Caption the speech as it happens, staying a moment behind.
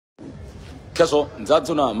Keso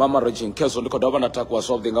nzadzuna mama regin keso ndiko dovha na takuwa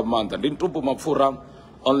solving nga maanḓa ndi ntumbu mapfura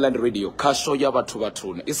online radio khasho ya vhathu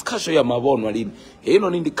vhathuni isi khasho ya mavonwa lini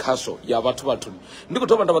heinoni ndi khasho ya vhathu vhathuni ndiko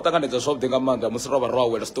dovha nda vhaṱanganedza zwavhuḓi nga maanḓa musi ro vha ro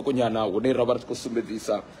awela siṱukunyana hune ra vha ri tshi khou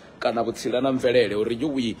sumbedzisa kana vhutsila na mvelele uri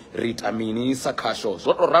yuwi ri ita mini sa khasho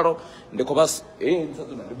zwo to ralo ndi khou vha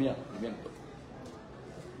nzadzuna ndi miyana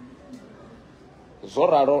zwo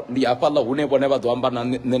ralo ndi hafhaḽa hune vhone vha ḓo amba na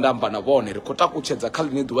nṋe nda amba na vhone ri khou takutshedza kha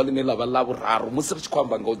ḽine ḓuvha ḽine ḽa vha ḽa vhuraru musi ri tshi khou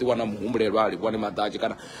amba nga u ḓiwana muhumbulelwa ali vhone maḓadzhi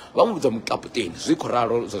kana vha mu vhudza mukaputeni zwi khou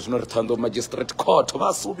ralo zwa zwino ri ṱhoḓo magistrate court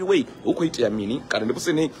vha subi wei hu khou itea mini kana ndi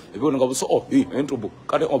musini vhone nga vhuso ntumbu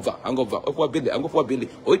kana obva angobva ofwa bili angofwa bili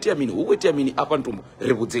ho itea mini hu khou itea mini afha ntumbu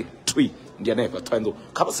ri vhudze twi ndi hanefha ṱhoḓo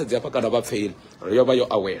kha vha sedze hafha kana vha pfheli yo vha yo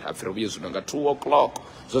awela after vhuye zwino nga 2 o'clock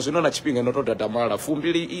zwa zwino na tshifhinga no to dadamala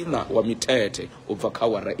fumbili ina wa mithethe ubva kha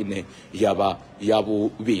wara ine yavha ya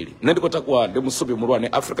vhuvhili nṋe ndi khou takuwa ndi musubi muhulwane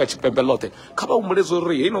Afrika Tshipembe ḽoṱhe kha vha humbuleze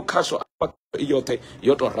uri heino khasho yoṱhe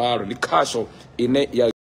yo to ralo ndi khasho ine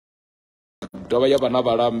ya dovha ya vha na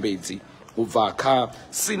vhalambedzi ubva kha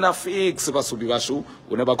Sinafix vhasubi vhashu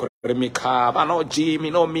hune vha khou ri mikhava no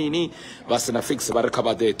Jimmy no mini vha Sinafix vha ri kha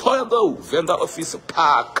vha ḓe Thohoyandou Venḓa office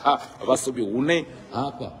phakha vhasubi hune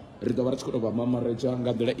hafha ri ḓo vha ri tshi khou tou vha mamaredza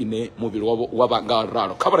nga nḓila ine muvhili wavho wa vha nga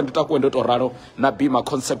ralo kha vha ri ndi takuwe ndo to ralo na Bima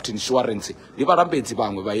Concept Insurance ndi vhalambedzi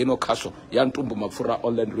vhaṅwe vha yeno khasho ya ntumbu mapfura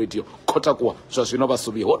online radio khou takuwa zwa zwino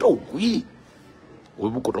vhasubi ho tou gwi hu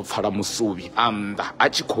vhu khou tou pfala musuvi a nnḓa a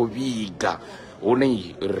tshi khou vhiga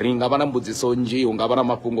hune ri nga vha na mbudziso nnzhi hu nga vha na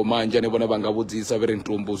mafhungo manzhi ane vhone vha nga vhudzisa vhe ri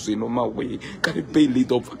ntumbu zwino mawe kani baiḽi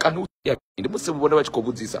ḓo bva kana ndi musi vhone vha tshi khou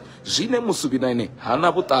vhudzisa zwine musuvi na ene hana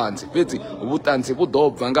vhuṱanzi fhedzi vhuṱanzi vhu ḓo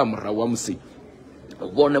bva nga murahu wa musi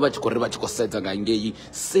vhone vha tshi khou ri vha tshi khou sedza nga ngei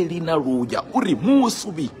Selina Luya uri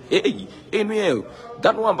musuvi heyi eneyo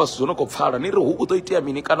dani u amba zwithu zwo no khou pfala ni ri hu ḓo itea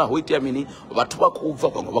mini kana ho itea mini vhathu vha khou bva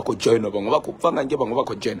vhaṅwe vha khou dzhoina vhaṅwe vha khou bva nga ngei vhaṅwe vha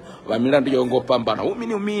khou dzhoina vha milandu yo ngo u fhambana hu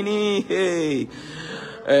mini hey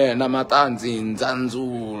na maṱanzi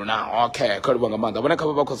nzanzu na okay kha livha nga maanḓa vhone kha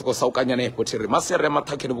vha khou sokou saukanya hanefho thiri masiari a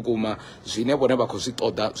maṱhakheni vhukuma zwine vhone vha khou zwi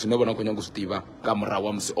ṱoḓa zwine vhone khou nyaga u zwi ḓivha nga murahu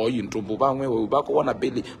wa musi oyi ntumbu vhaṅwe vha khou wana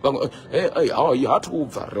baiḽi vhaṅwe hayi ha thu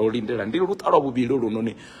bva ro lindela ndi luṱa vhuvhili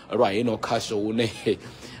lunoni lwa heno khasho hune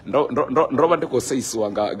ndo vha ndi khou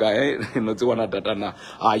seisiwa nga no dzi wana data na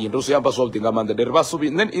hayi ndo zwi amba zwavhuḓi nga maanḓa ndi ri vhasubi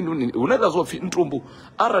hune ḽa zwo pfhi ntumbu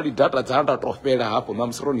arali data dza nda to fhela hafho na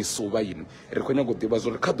musi ro ni suvha yini ri khou nyaga u ḓivha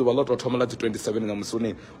zwo kha ḓuvha ḽo tou thoma ḽa dzi 27 nga musi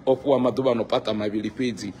une o fhiwa maḓuvha no paṱa mavhili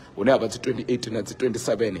fhedzi hune ha vha dzi 28 na dzi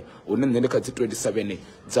 27 hune nṋe ndi kha dzi 27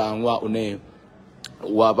 dza ṅwaha une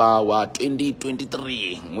wa vha wa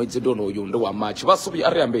 2023 ṅwedzi ndo noyu ndi wa March vhasubi a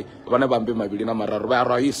ri ambe vhane vha ambe mavhili na mararu vha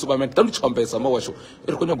ra yi suba mene ndi tshombesa ma washu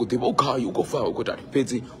ri khou nyaga u ḓivha u gai u khou bva u khou tani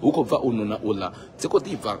fhedzi hu khou bva uno na uḽa dzi khou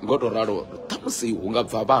ḓi bva ngo to ralo ṱhamusi hu nga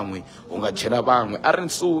bva vhaṅwe hu nga dzhena vhaṅwe a ri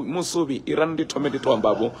musubi i rani ndi thome ndi to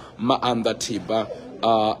ambavho maanḓa thiba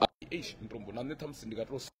ntumbu na nṋe ṱhamusi ndi nga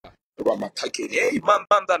to lwa maṱhakheni heyi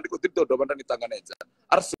maanḓa ndi khou ḓi dovha nda ni ṱanganedza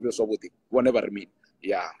a ri sivhe zwavhuḓi vhone vha ri mini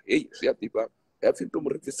ya heyi zwi a ḓifha hapfi ntumbu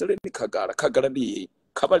ri bviseleni khagala ndi heyi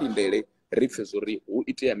kha vha lindele ri pfhe zwori hu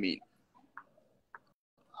itea mini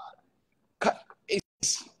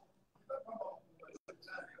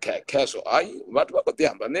khasho hayi vhathu vha khou ḓi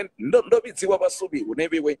amba ndo vhidziwa vhasubi hune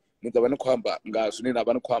vhiwe ni ḓo vha ni khou amba nga zwine na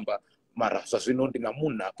vha ni khou amba mara zwa zwino ndi na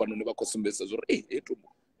munna hafhanoni vha khou sumbedzisa zwori ntumbu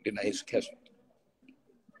ndi na hezwi khasho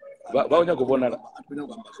vha u nyaga u vhonala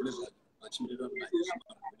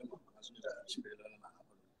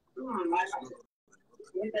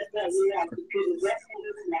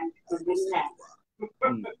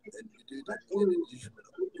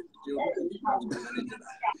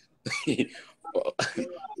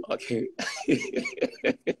okay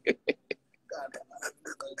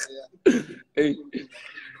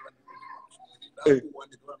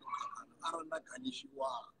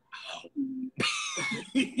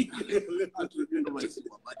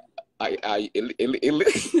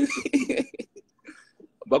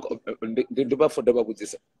ndi vhafuda vha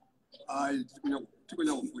vhudzisa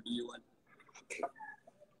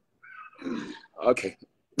okay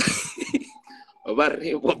vha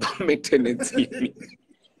ri vho vha maintenance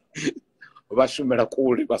vha shumela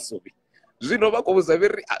kule vhasubi zwino vha khou vhudza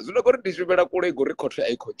vhiri zwino khou ri ndi shumela kule ngori khothe a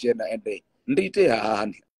i khou dzhena ende ndi ite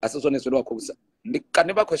hani a si zwone zwine vha khou vhudza ndi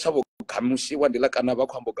kani vha khou shavha gamushiwa ndi ḽa kana vha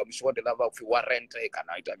khou amba gamushiwa ndi ḽa vha pfhi warrant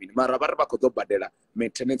kana ita mini mara vha ri vha khou ḓo badela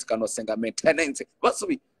maintenance kana u senga maintenance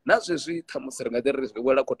vhasubi na zwezwi ṱhamusi ri nga ḓi ri zwi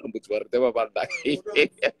wela khou tambudziwa ri ḓe vha vha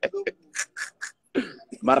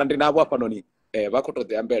mara ndi navho hafhanoni vha khou tou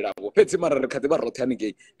ḓi ambela vho fhedzi mara ri kha ḓi vha roṱhe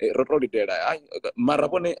haningei ro tou lindela mara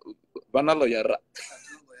vhone vha na lawyer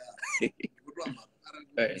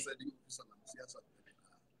presiding officer na msiasa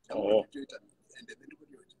oh and then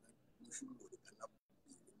mushumo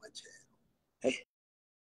machero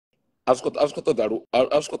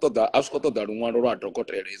asikotoda luṅwalo lwa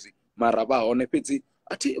dokotela izi mara vha hone fhedzi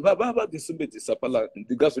athi vha ḓi sumbedzisa fhaḽa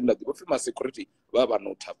ndi nga zwine nda ḓivha pfhi ma security vha vha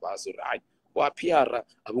no thavhasa uri hayi u apiara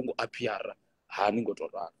a vho ngo apiara hani ngo to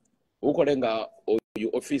ralo hu khou lenga uyu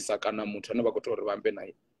officer kana muthu ane vha khou tea uri vha ambe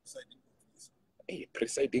naye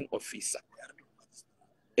presiding officer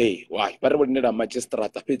why vha ri vho lindela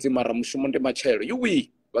magistrate fhedzi mara mushumo ndi matshelo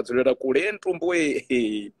yuwi vha dzulela kule ntumbu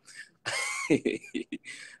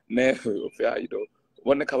ne I don't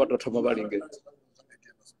vhone kha vha tou thoma vha linge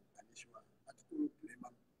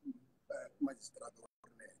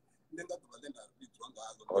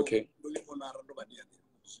okay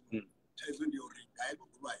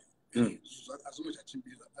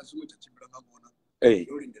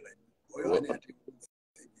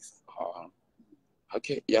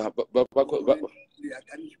okay yeah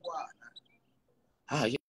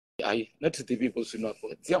ai nathi the people zwino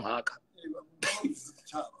afho dzi haka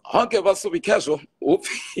okay baso be casual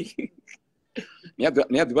uphi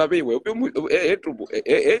niyaḓivha vheiwe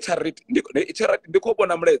charity ndi khou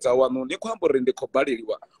vhona mulaedza wanu ni khou amba uri ndi khou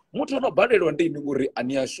baleliwa muthu ono baleliwa ndi ini ngori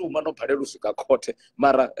ani a shuma no balela u swika khothe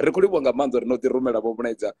mara ri khou livhuwa nga maanḓa uri no ḓi rumela vho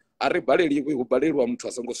mulaedza a ri baleliwi hu baleliwa muthu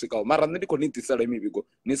a songo swikaho mara nṋe ndi khou ni ḓisela mivhigo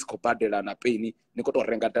ni si khou badela na peni ni khou tou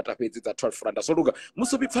renga data fhedzi dza 12 rand so luga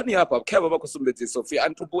musi vhipfani hafha kha vha khou sumbedzisa upfhi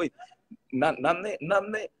antuboy na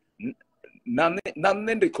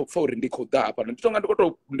nṋe ndi khou pfa uri ndi khou ḓa hafha ndi tonga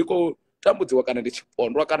ndi khou tambudziwa kana ndi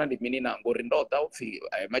tshipondwa kana ndi mini na ngori ndo ḓa upfhi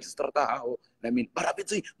magistrate haho na mini mara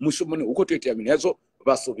fhedzi mushumoni hu khou tea itea mini hezwo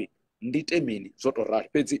vhasuvhi ndi ite mini zwo tou rali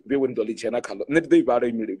fhedzi vhewe ndo ḽi dzhena khaḽo nṋe ndi ḓo i vhala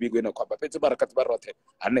imile vhigo ine khou amba fhedzi vharakadzi vha roṱhe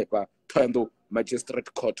hanefha Thohoyandou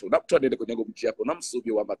magistrate court na muthu ane ndi khou nyaga u mu dzhia afho na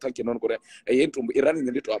musuvhi wa maṱhanki noni kuri hei ntumbu irani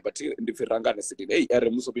nṋe ndi tou amba ndi pfhi rangane sidini ere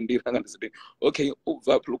musuvhi ndi rangane sidini okay u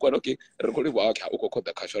bva phulukwana okay ri khou livhuwa okay u khou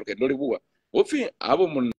khoḓa khasho okay ndo livhuwa upfhi havho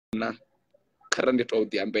munna khara ndi tou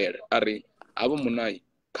ḓiambela ari havho munai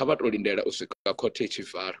kha vha tou lindela u swika khothe tshi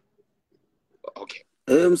vala okay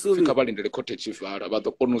musuvhi kha vha lindele khothe tshi vala vha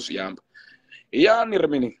ḓo kona u zwi amba ya ni ri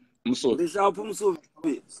mini musuvhi ndi shaphu musuvhi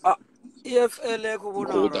EFL khou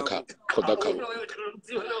vhona khoḓa kha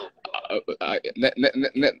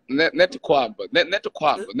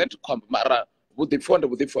net khwamba mara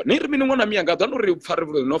vhuḓipfwa ni ri mini ṅwana mianga ḓo uri pfari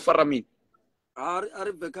no fara mini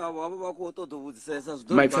ari bekhavho havho vha khou ṱoḓa u vhudzisesa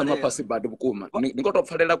maipfi mafhasi badi vhukuma ni khou tou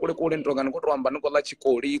pfalela kule kule ni tonga ni khou tou amba ni khou ḽa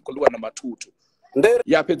tshikoli khou ḽiwa na mathuthu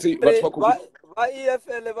ya fhedzi vhathu vha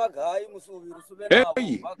EFL vha gai musuvhi ri suvhe navho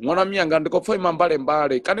ṅwana mianga ndi khou pfa ima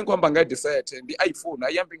mbale kani khou amba nga headset ndi iPhone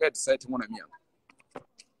ai ambi nga headset ṅwana mianga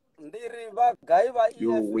ndiri vha gai vha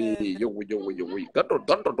yo gato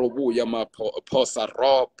to vhuya ma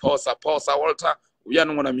posa Walter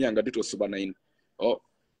uyani ṅwana mianga ndi to suba na ini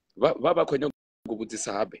vha khou nyaga u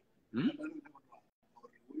vhudzisa habe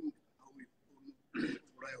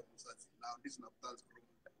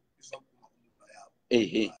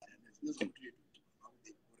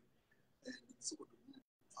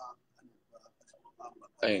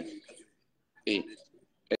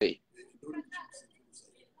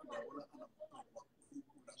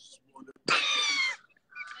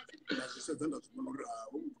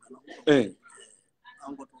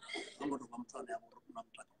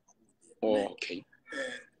okay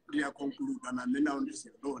dia conclude na nena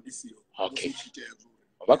ndisiyo okay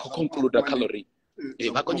vha khou conclude calorie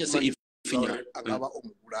vha konyesa ifinya akava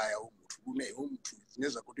omugulaya umuthu une umuthu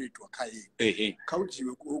zineza kuti itwa khaye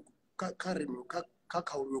khaujiwe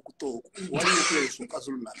kakhaulwe kutoku wani kwesu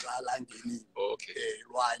kazulu natala ngeni okay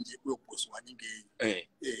lwanje kuyoboswa ngeni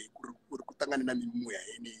kuri kutangana na mimuya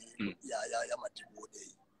ene ya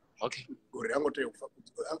matibode okay gore angote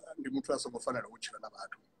ndi muthu asogofanana uchila na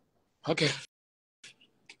bathu okay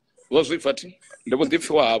wazwifati ndebo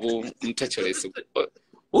ḓipfiwa havho mthetshelesi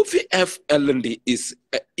upfi FL is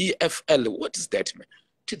EFL what is that man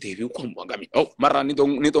tidevi ukhomba ngami mara ni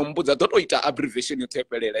ḓo mbudza ḓo to ita abbreviation yo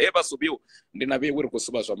tefhelela vhasubiwo ndi na vhewe ri khou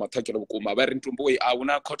suba zwa maṱhakhelo vhukuma vha ri ntumbu we a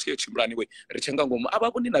una khothe yo tshimbulani we ri tshenga ngomu avha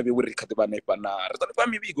vhoni na vhewe ri kha ḓivha nefha na ri ḓo nifha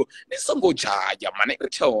mivhigo ni songo dzhaya mane ri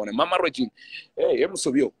tshe hone mama rojini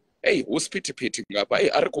musubiwo hu spitipiti ngafha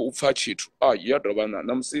a ri khou pfa tshithu ya dovha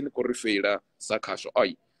na musi ni khou ri feila sa khasho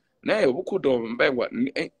ne vhukhudo mbengwa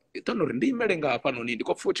ṱono uri ndi imele nga hafhanoni ndi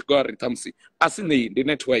khou pfa u tshi khou ri ṱhamusi a si nei ndi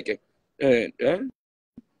network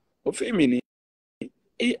upfi mini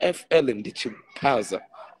EFL ndi tshiphaza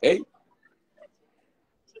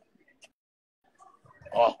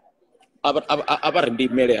ava ri ndi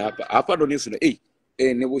imele hafhanoni zwino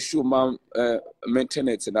ne vho shuma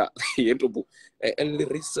maintenance na yentombo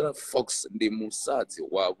Elirisa Fox ndi musadzi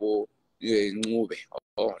wavo Ncube.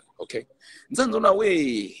 Oh, okay. Nzanzona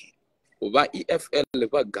we va EFL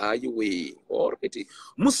va gai we or eti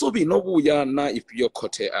musubi no vuya na ifyo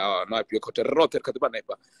khote rothe kha ḓivha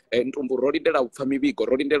nepa ntumbu ro lindela u pfa mivhigo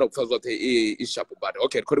ro lindela u pfa zwoṱhe i sharp bad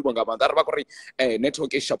okay khori nga maanḓa ri vha khori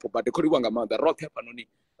network i sharp bad khori nga maanḓa roṱhe hafhanoni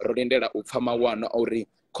ro lindela u pfa mawana uri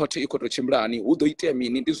khothe i khou tou tshimbila hani hu ḓo itea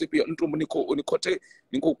mini ndi zwifhio ntumbu ni khothe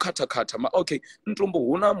ni khou khatha ma okay ntumbu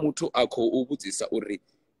huna muthu a khou vhudzisa uri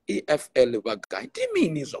EFL va gai ndi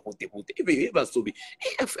mini zwavhuḓi vhuḓi ive vhasubi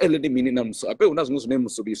EFL ndi mini na musu ape huna zwiṅwe zwine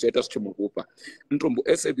musubi zwi ita zwi tshi muvhufha ntumbu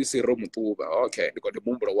SABC ro muṱuvha okay ndi khou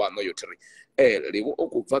muhumbulo waṋo yo thiri Livhu o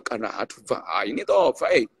khou bva kana ha thu bva hai ni ḓo pfa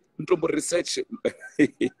ntumbu research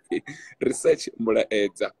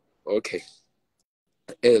mulaedza okay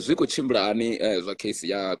zwi khou tshimbila hani zwa case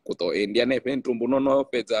ya kuto ndi hanefhe ntumbu no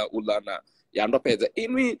fhedza u ḽana ya ndo fhedza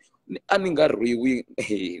inwi ani nga rwiwi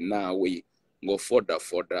nawe ngo foda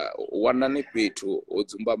wanani fhethu ho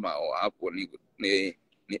dzumbamaho hafho ni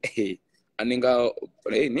aninga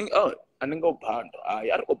u banda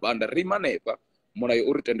ari o banda ri manepa mulayo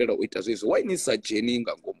uri tendela u ita zwezwo why ni sa dzheni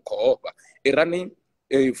nga ngomu khofha irani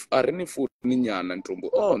arini funi nyana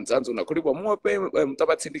ntumbu nzanzu na kholiwa muope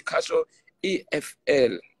mutabatsindi khasho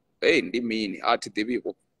EFL ndi mini athi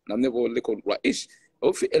ḓivhiho na nṋe vho ḽi khou lwa ish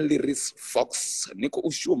upfi Elirisa Fox niko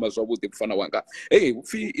u shuma zwavhuḓi mufana wanga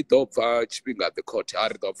upfi i ḓo bva tshifhinga the court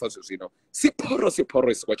ari ḓo bva zwino siphoro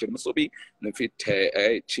kwa tshino musubi nopfi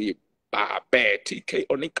Chibabe TK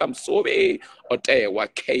onika musubi o tewa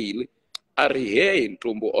Kale ari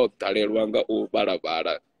ntumbu o ḓalelwa nga u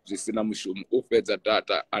vhalabala zwi sina mushumo u fhedza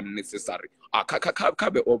data unnecessary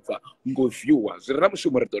khabe obva ngo viewer zwi ra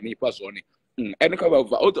mushumo ri ḓo nifha zwone ene kha vha u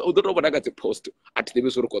ḓo tou vhona nga dzi post athi ḓivhi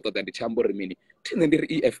zwi ri khou ṱoḓa ndi tshi amba uri mini thine ndi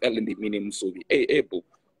ri EFL ndi mini musubi bo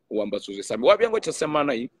u amba zwithu zwi sami wa vhuya ngo tsha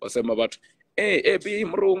semana wa sema vhathu bi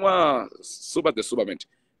murunwa suba the subament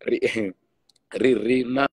ri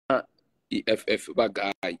na EFF va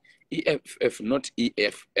gai EFF not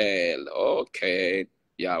EFL okay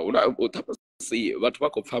ya una u thapa si vhathu vha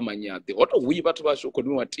khou pfa manyaḓi ho to hui vhathu vha shoko ni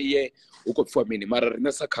wa tie hu khou pfiwa mini mara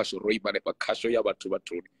rine sa khasho ro ima nepa khasho ya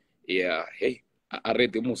vhathuni yeah a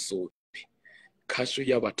ready musubi khasho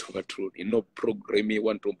ya vhathuni no programming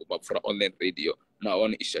wa ntombo mapfura online radio na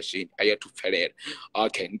on ishashini aya thu pfelela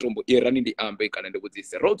okay ntombo irani ndi ambe kana ndi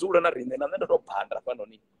vhudzise ro dzula na rine na nṋe ndo to banda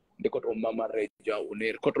fhanoni ndi khou to mama reja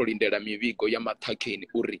une ri khou to lindela mivhigo ya maṱhakheni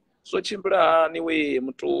uri zwo tshimbila hani we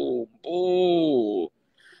mutumbu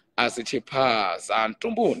asi tshiphaza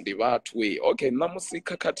ntumbu ndi vhathu we okay namusi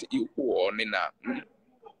khakhathi i u hone na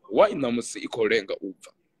why namusi i khou lenga u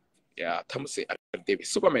bva ya thamusi a ḓivhi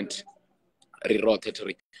superment ri roṱhe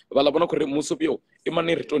thiri vhala vhona khori musupio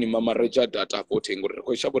imani ri toni mama reja data voting ngori ri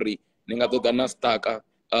khou shavha uri ni nga ḓoḓa na staka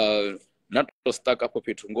na to staka afho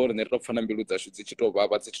fhethu ngori ni ri to pfa na mbilu dzashu dzi tshi to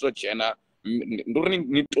vhavha dzi tshi to dzhena ndi uri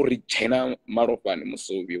ni to ri dzhena malofhani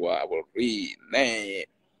musuvi wavho rine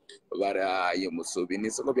vha ri hayi musuvi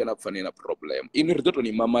ni songo vhuya na pfa ni na problem ini ri ḓo to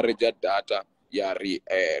ni mama reja data ya ri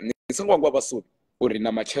ni songo wangwa vhasuvi uri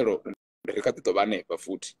na matshelo ri kha ḓi ḓo vha hanefha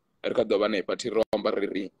futhi ri kha ḓi ḓo vha hanefha thi ro amba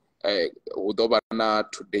ri hu ḓo vha na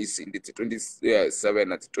 2 days ndi dzi 27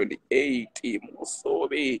 na dzi 28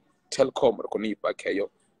 musuvi Telkom ri khou ni fha kheyo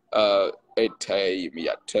airtime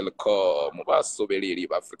ya Telkom vhasuvheleli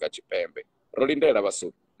vha Afrika Tshipembe ro lindela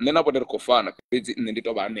vhasuvi nṋe na vhone ri khou fana fhedzi nṋe ndi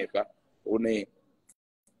to vha hanefha hune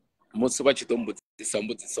musi vha tshi ḓo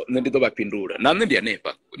mbudziso nṋe ndi ḓo vha fhindula na nṋe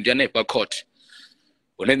ndi hanefha court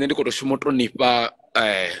hune nṋe ndi khou to shuma to nifha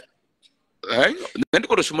nṋe ndi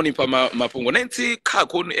khou to shuma nifha mafhungo nentsi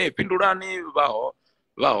khakho fhindulani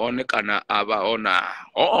vha hone kana a vha hona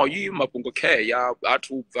yi mafhungo kheya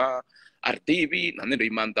athu bva a ri ḓivhi na nṋe ndo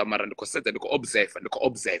ima nnḓa mara ndi khou sedza ndi khou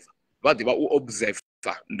observe vha ḓivha u observe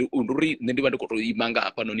ndi uri nṋe ndi vha ndi khou to ima nga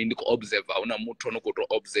hafhanoni ndi khou observe huna muthu ono khou to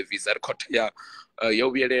observisa ri khothe ya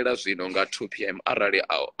vhuyelela zwino nga 2 PM arali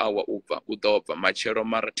awa u bva u ḓo bva matshelo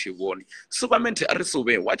mara thivhoni superment a ri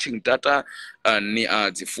suvhe watching data ni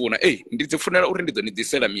a dzi funa ndi dzi funela uri ndi ḓo ni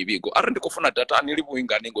ḓisela mivhigo arali ndi khou funa data ani livhuwi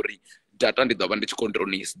ngani ngori data ndi ḓo vha ndi tshi khou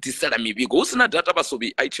ni ḓisela mivhigo hu sina data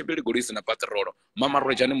vhasuvi a i tshimbili goloi sina patrolo mama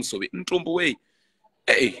rojani musuvi ntumbu we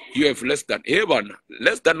you have less than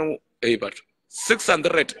but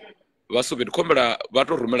 600 vhasuvi ndi khombela vha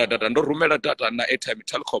to rumela data ndo rumela data na airtime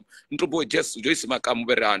Telkom ntumbu Joyce Makamu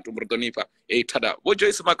vere hantu muri donipa tada vho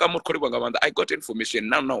Joyce Makamu ri kholiwa nga maanḓa I got information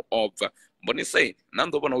now of mboni say na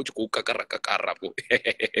ndo vhona hu tshi khou kakara po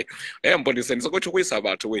mboni say nisoko tshi khou isa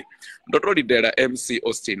vhathu we ndo to lidela MC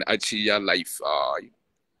Austin a tshi ya live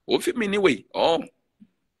hopfi mini we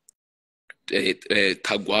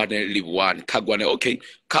Thagwane Livhu Thagwane okay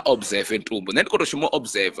ka observe ntumbu then koto shimo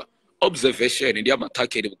observation ndi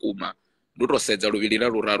amathakeni vhukuma ndo to sedza luvhili na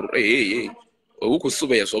luraru hu khou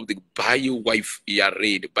suvheya zwavhuḓi buy wife ya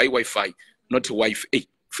red buy wifi not wife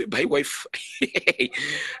buy wife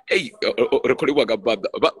ri khou livhuwa nga bada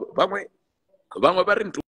vhaṅwe vha ri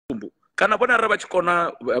ntumbu kana vhona ra vha tshi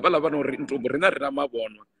kona vhaḽa vhana uri ntumbu rina ri na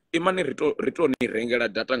mavhono imani ri to ni rengela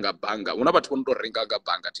data nga bannga huna vhathu vho no to renga nga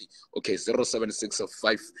bannga ti okay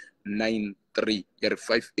 076593 ya ri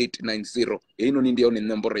 5890 heinoni ndi yone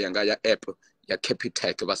nomboro yanga ya app ya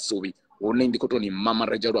Capitec vhasuvi hune ndi khou to ni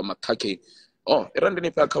mamaredzha lwa mathakeni irandi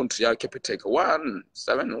ni pa account ya Capitec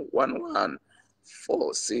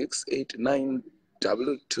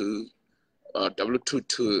 171146892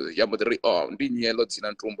 222 ya mudri ndi nyelo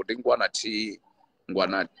dzina ntumbu ndi ngwana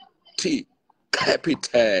T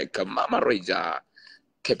Capitec mama reja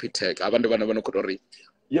Capitec abantu bana bano kutori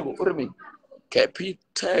yebo uri mi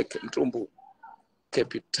Capitec ntumbu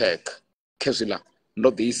Capitec kezila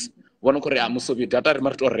ndo this vona kuri amusobi data ri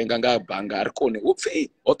marito renga nga banga ari kone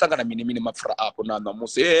upfi o tangana mini mapfura apo na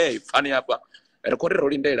musi fani apa ri khou ro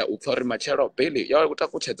lindela u pfa uri matshelo bele ya u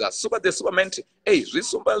takutshedza super the superment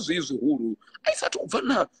zwisumba zwihulu ai sathu u bva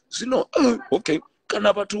na zwino okay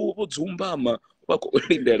kana vhathu vho dzumbama vha khou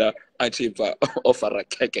lindela a tshi bva ofara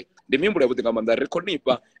keke ndi mihumbulo yavhuḓi nga maanḓa ri khou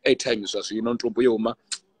nipa airtime zwa zwino ntumbu yoma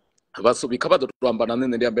vhasubi kha vha ḓo to amba na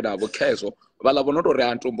nṋe ndi ambe navho khezwo vhaḽa vho no tou ri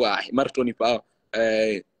a ntumbu mari to nipa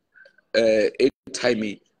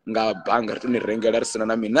airtime nga bannga ri to ni rengela ri sina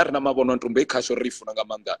na mini na ri na mavhono ntumbu khasho ri funa nga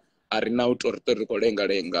maanḓa a ri na u to ri khou lenga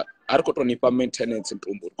a ri khou to nipa maintenance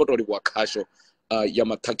ntumbu ri khou to livhuwa khasho ya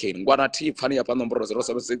mathakeni ngwana thi pfani ya pa nomboro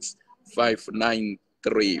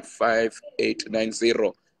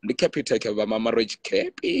 0765935890 ndi Capitec vha mama rich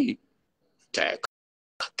Capitec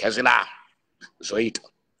kezila zoita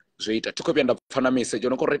tikho vhuya nda pfa na message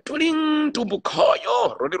no kho ri tuling ntumbu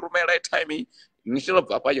khoyo ro ni rumela airtime ni tshilo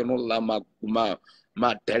bva pa yo no la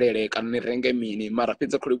madelele kana ni renge mini mara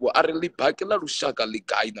fhedza khulivhuwa a ri ḽibaki ḽa lushaka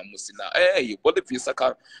ḽigai na musi na vho ḽi bvisa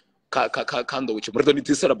kha nḓowetshi ri ḓo ni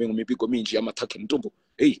ḓisela miṅwe mipiko minzhi ya mathakeni ntumbu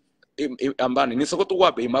ambani ni soko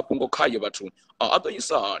ṱuwa be mafhungo khayo vhathu a ḓo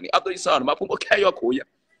isa hani mafhungo khayo a khou ya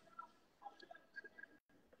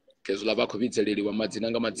kezula vha khou vhidzeleliwa madzina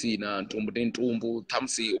nga madzina ntumbu ndi ntumbu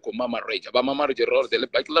ṱhamusi u khou mamareja vha mamareja ro ḓe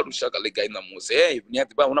ḽibaki ḽa lushaka ḽigai na musi ni a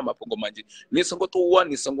ḓivha hu na mafhungo manzhi ni songo ṱuwa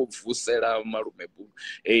ni songo bvusela malume bu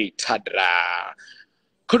thadra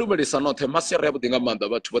khulumelisa noṱhe masiari avhuḓi nga maanḓa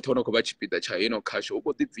vhathu vhoṱhe vho no khou vha tshipiḓa tsha heno khasho u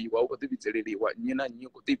khou ḓi bviwa u khou ḓi vhidzeleliwa nnyi na nnyi u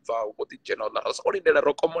khou ḓi bva u khou ḓi dzhena ḽa ra soko lindela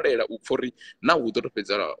ro komolela u pfha uri na hu ḓo to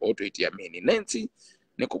fhedzela ho to itea mini Nancy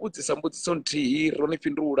ni khou vhudzisa mbudziso nthihi ro ni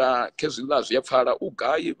fhindula khezwiḽa zwi a pfhala u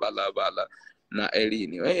gai vhaḽa na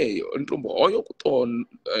elini ntumbu hoyo kuṱo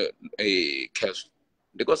khezwo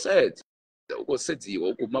ndi khou sedza u khou sedziwa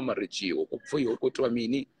u khou mamaredziwa u khou pfhiwa u khou itiwa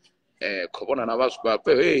mini khou vhona na vhazwi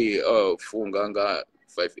vhape funga nga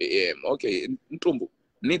 5 AM okay ntumbu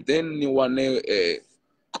ni then ni wane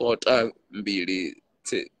kota mbili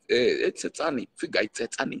tsetsani figa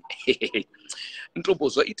tsetsani ntumbu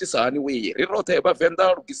zwo itisa hani we ri roṱhe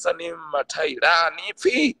vhavenḓa lugisani mathailani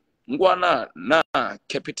pfi ngwana na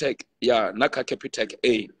Capitec na kha Capitec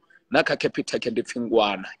na kha Capitec ndi pfi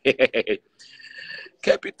ngwana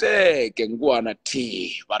Capitec ngwana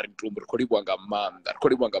vha ri ntumbu ri khou livhuwa nga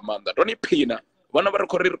maanḓa ndo ni phina vhana vha ri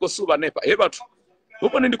khou ri khou suva nepa vhathu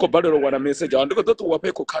vhone ndi khou balelwa u wana message ndi khou ḓo ṱuwa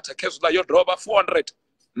phe khou khatha khezwiḽa yo dovha 400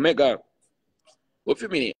 mega upfi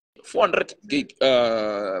mini 400 gig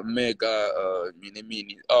mega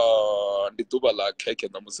mini ndi ḓuvha ḽa kheke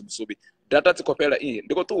na musi musubi data dzi khou fhela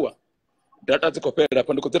ndi khou ṱuwa data dzi khou fhela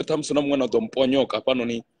hafha ndi khou ḓi ri ṱhamusi na muṅwe na ḓo mponyoka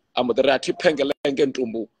hafhanoni a mbo ḓi ri a thi phengelenge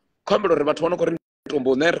ntumbu khou ambela uri vhathu vho no khou ri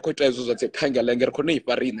ntumbu nṋe ri khou ita hezwo zwa dzi phengelenge ri khou no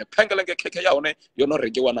ifha riṋe phengelenge kheke ya hone yo no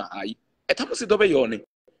rengiwa na hayi ṱhamusi ḓo vhe yone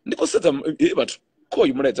ndi khou sedza vhathu khou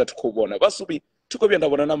yi mulaedza thi khou vhona vhasubi thi khou vhuya nda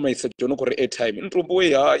vhona na message yo no khou ri airtime ntumbu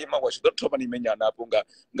hayi mawashu ḓo thoma ni menyana hafho nga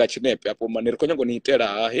tshinepe hafho mani ri khou nyaga u ni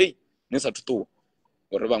itela ni sathu ṱuwa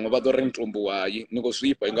uri vhaṅwe vha ḓo ri ntumbu hayi ni khou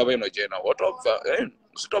zwifha i nga vha yo no dzhena ho tou bva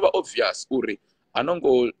zwi tou vha obvious uri a no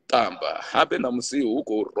ngo tamba habe na musi hu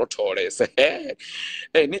khou rotholese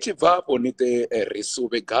ni tshi bva hafho ni ḓe ri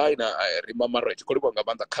suvhe gai na ri mamara tshi khou livhuwa nga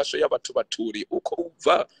maanḓa khasho ya vhathu vhathuli u khou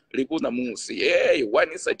bva livhu na musi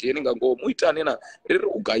wani sa dzheni nga ngomu itani na ri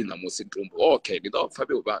u gai na musi ntumbu okay ndi ḓo pfa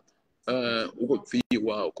vhe u vha u khou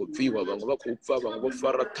bviwa vhaṅwe vha khou bva vhaṅwe vho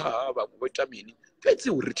fara ṱhaha vhaṅwe vho ita mini fhedzi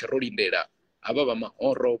uri tshe ro lindela havha vha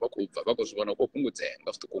mahoro vha khou bva vha khou zwi vhona khou fhungudzea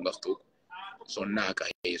nga zwiṱuku zwo naka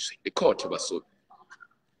hezwi ndi khothe vhasubi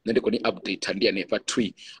nende koni update ndi ane pa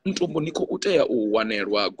tree mtumbu niko utea u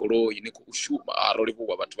wanelwa goloi niko ushuma aroli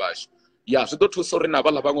bwa bathu basho ya zwi ḓo thusa uri na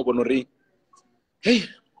vhala vhaṅwe vhono ri hey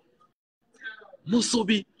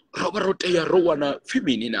musubi ro vha ro tea ro wana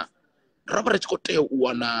femini na ro vha ri tshi khou tea u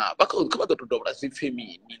wana kha vha ḓo dovha dzi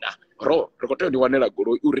femini na ro khou tea u ni wanela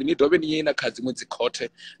goloi uri ni dovhe ni ye na kha dziṅwe dzi khothe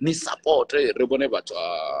ni support ri vhone vhathu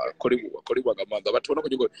kholiwa nga maanḓa vhathu vho no khou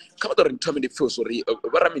nyanga kha vha ḓo ri nthome ndi pfhe uri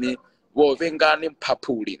vha ramini vho vhengani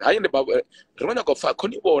mphaphuli hayi ndi ri vho nyaga u pfha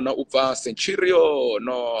khoni vhona u bva Centurion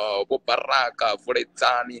no vho Baraka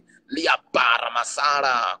Vuledzani Liabara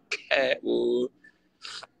Masala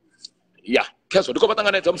ya kezo ndiko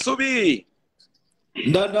batanganedza musubi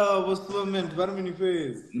ndanda vho Superman vari mini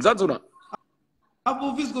face nzanzuna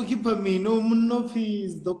apo fisco keeper mino muno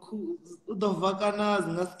fees do vakana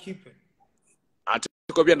zinga skipe ati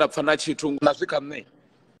ko vya ndapfa na tshithu na zwikha nne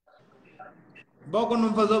ba kono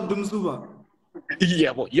mfaza abdu musuba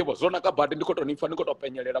yebo zona ka badi ndiko to nifa ndiko to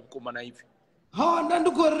penyelela vhukuma na ifi ha nda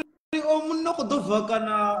ndiko ri o muno ko do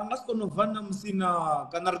vakana nga sikono vana musina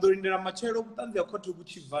kana ri do lindela matshelo kutanzi ya khothe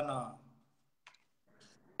kuchivana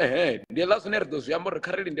ndi la zwine ri ḓo zwi amba uri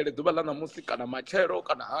kha ri lindele ḓuvha ḽa ṋamusi kana matshelo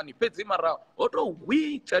kana hani fhedzi mara ho to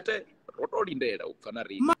tshete ro to lindela u pfha na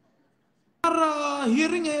ri mara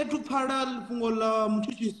hearing yetu phala fhungo ḽa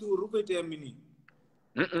mutshutshisi uri u khou itea mini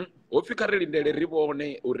ho pfi kha ri lindele ri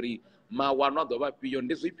vhone uri mawanwa ḓo vha fhio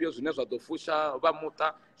ndi zwifhio zwine zwa ḓo fusha vha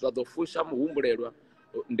muṱa zwa ḓo fusha muhumbulelwa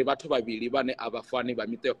ndi vhathu vhavhili vhane a vha fani vha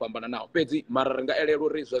miṱa yo fhambananaho fhedzi mara ri nga elela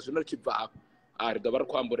uri zwa zwino ri tshi bva afho ri ḓo vha ri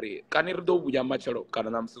khou amba uri kani ri ḓo vhuya matshelo kana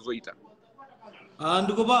na musi zwo ita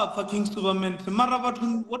ndi khou vha pfa King Superman mara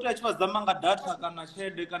vhathu vho tea tshi vha zama nga data kana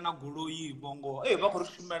tshelede kana goloi bongo vha khou ri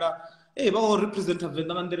shumela vha khou representa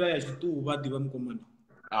venḓa nga nḓila ya tshiṱuhu vha ḓivha mukomana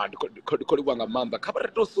ndi khou livhuwa nga maanḓa kha vha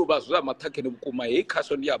ri tou suvha zwi a maṱhakheni vhukuma heyi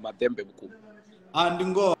khasho ndi ya madembe vhukuma ndi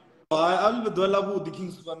ngoho a ḽi ḓuvha ḽavhuḓi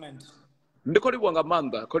King Superman ndi khou livhuwa nga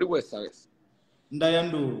maanḓa khou livhuwesa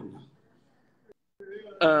ndayandula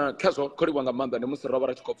khazwo khou livhuwa nga maanḓa ndi musi ro vha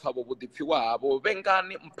ri tshi khou pfha vho vhuḓipfiwa havho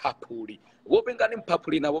vhengani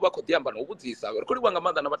mphaphuli navho vha khou ḓi amba na u vhudzisa ri khou livhuwa nga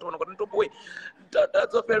maanḓa na vhathu vho no khou ntombo data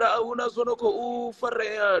dzo fhela a hu na zwo no khou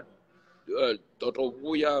farea ḓo tou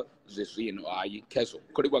vhuya zwezwino hayi khezwo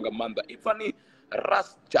khou livhuwa nga maanḓa ifani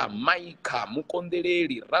Ras Jamaica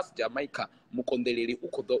mukonḓeleli u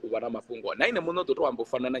khou ḓo u vha na mafhungo na ine muno ḓo tou amba u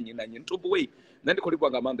fana na nnyi na nnyi ntombo nṋe ndi khou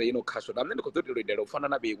livhuwa nga maanḓa ino khasho na nṋe ndi khou ḓo tou lindela u fana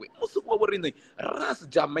na vhewe musi wa vho riṋe Ras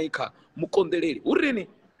Jamaica mukonḓeleli hu rini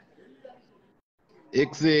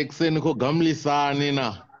exe ni khou gamlisani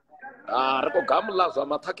na ri khou gamula zwa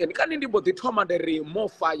maṱhakheni kani ndi mbo ḓi thoma ndi ri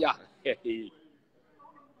mofaya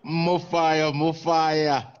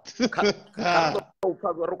u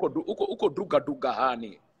khou duga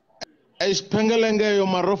hani phengelengeyo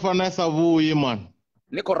marofanesa vhuyi man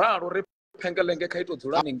ni khou ralo ri phengelenge kha ito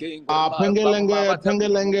dzulani ngei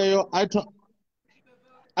phengelengeyo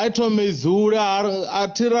a thome dzule a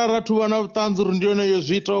thi rathu vha na vhuṱanzi uri ndi yone yo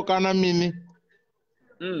zwi ita kana mini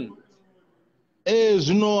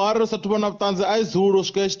zwino ha ri sathu vha na vhuṱanzi a i dzule u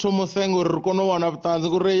swika tshi thoma senga uri ri kone u wana vhuṱanzi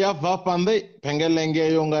uri ya bva fhanḓe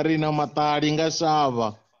phengelengeyo nga ri na maṱali nga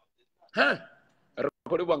shavha ri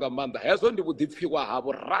khou livhuwa nga maanḓa hezwo ndi vhuḓipfiwa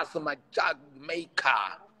havho Ras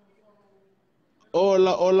Jamaica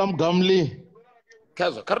ola mgamli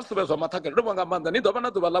khazwo kha ri suvhe zwa maṱhakheni ri livhuwa nga maanḓa ni ḓo vha na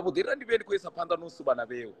ḓuvha ḽavhuḓi ra ndi vhuye ndi khou isa phanḓa no u suvha na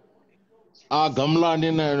vheu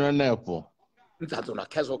gamlani na henefho ndzadzona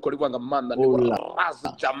khezwo khou livhuwa nga maanḓa ndi Ras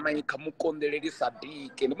Jamaica mukonḓeleli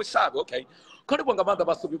sadike ndi mushavhi okay khou livhuwa nga maanḓa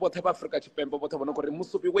vhasubi vhoṱhe vha Afrika Tshipembe vhoṱhe vho no khou ri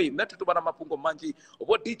musubi nṋe thi tu vha na mafhungo manzhi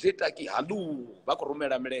vho DJ Taki halu vha khou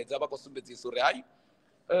rumela milaedza vha khou sumbedzisa uri hayi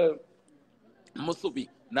musubi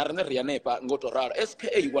na riṋe ri hanefha ngo tou ralo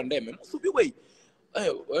SKA wa ndeme musubi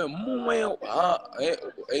muṅwe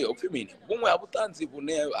opfi mini vhuṅwe ha vhuṱanzi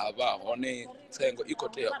vhune ha vha hone tsengo i khou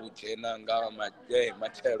tea u dzhena nga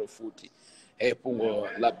matshelo futhi fhungo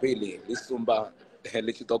ḽa beli ḽi sumba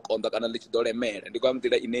ḽi tshi ḓo konḓa kana ḽi tshi ḓo lemela ndi kwa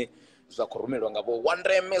nḓila ine zwa khou rumeliwa nga vho wa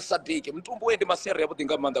ndeme sadiki mutumbu ndi masiari yavhuḓi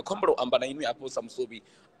nga maanḓa khombolo amba na inwi hafho sa musubi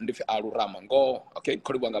ndi pfi a lurama ngoho okay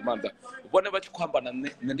khou livhuwa nga maanḓa vhone vha tshi khou amba na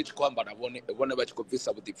nṋe ndi tshi khou amba na vhone vha tshi khou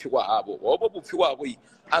bvisa vhuḓipfiwa havho hovho vhupfiwa havho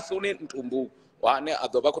a si une ntumbu wane a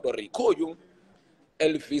ḓo vha khou tou ri khoyu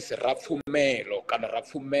Elvis Rapfumelo kana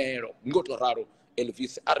Rapfumelo ngo tou ralo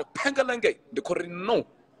Elvis a ri phengelenge ndi khou ri no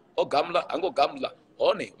o gamla hango gamla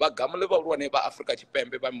hone vha gamle vhahulwane vha Afrika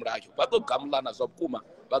Tshipembe vha mulayo vha ḓo gamulana zwa vhukuma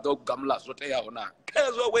vha ḓo gamula zwo teaho na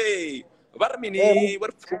khezwo vha ri mini vha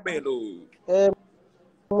ri Pfumelo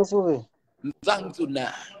musubi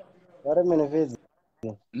nzanzuna vha ri mini fhedzi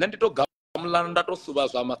nṋe ndi tou gamulana nda tou suvha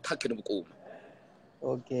zwa maṱhakheni vhukuma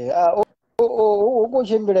okay uko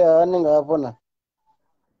chimbira hani ngapo na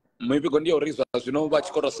mivhigo ndi ya uri zwa zwino vha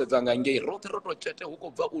tshi khou tou sedza nga ngei roṱhe ro tou tshete hu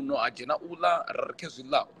khou bva uno a dzhena uḽa ri khe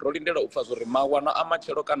zwiḽa ro lindela u pfha zwo ri mawana a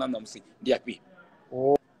matshelo kana ṋamusi ndi afhio.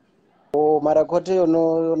 mara khothe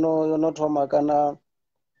yono thoma kana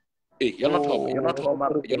yo no thoma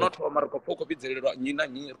ri khou pfa u khou vhidzelelwa nnyi na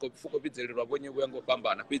nnyi ri khou pfa u khou vhidzelelwa vho nnyi vhuya nga u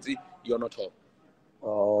fhambana fhedzi yo no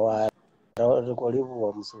thoma ri khou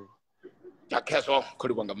livhuwa musuvi khezwo khou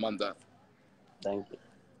livhuwa nga maanḓa. thank you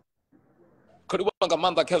khou livhuwa nga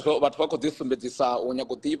maanḓa khezwo vhathu vha khou ḓisumbedzisa u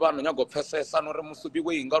nyaga u ḓivha no nyaga u pfhesesa no ri musubi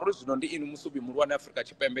wei ngauri zwino ndi ini musubi muhulwane Afrika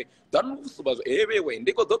Tshipembe ḓani u suba zwo we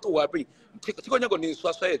ndi khou ḓo ṱuwafhi thi khou nyaga u ni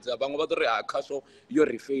swaswedza vhaṅwe vha ḓo ri khasho yo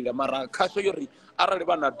ri feila mara khasho yo ri arali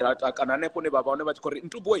vha na data kana hanefho hune vha vha hone vha tshi khou ri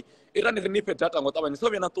ntuboyi irani ri ni fhe data nga u ṱavhanya so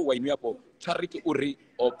vhuya na ṱuwa inu yapo Charity uri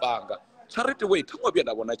o panga Charity wei thi ngo vhuya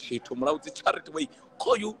nda vhona tshithu mulaudzi Charity wei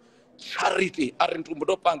khoyu Charity a ri ntumbu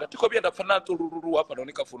ndo panga thi khou vhuya nda pfa na tululu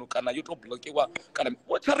hafhanoni kha founu kana yo tou blokiwa kana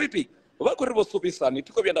vho Charity vha khou ri vho subisani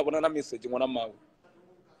thi khou vhuya nda vhona na message ṅwana mawe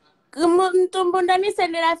ntumbu ndo ni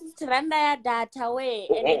sendela 50 randa ya data we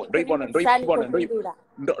ndo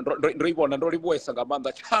i vhona ndo livhuwesa nga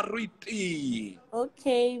maanḓa Charity.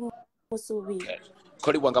 Okay musubi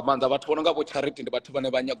khou livhuwa nga maanḓa vhathu vho no nga vho Charity ndi vhathu vhane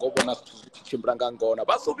vha nyaga u vhona zwithu zwi tshi tshimbila nga ngona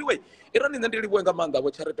vhasubi we irani nṋe ndi livhuwe nga maanḓa vho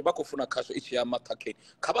Charity vha khou funa khasho i tshi ya maṱhakheni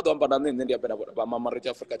kha vha ḓo amba na nṋe ndi ambela vha mamaritshi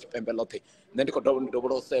Afrika Tshipembe ḽoṱhe nṋe ndi khou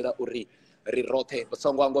dovholosela uri ri roṱhe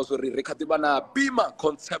songo angwa zwo ri kha ḓi vha na Bima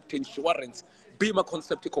Concept Insurance. Bima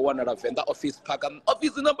Concept khou wanala Venḓa Office Park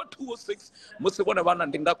office number 206 musi vhone vha na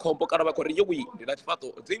ndindakhombo kana vha khou ri yewi ndi na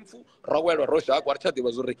tshifhaṱo dzimpfu ro welwa ro zhakwa ri tsha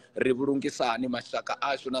ḓivha zwo ri ri vhulungisani mashaka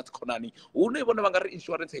ashu na dzikhonani hune vhone vha nga ri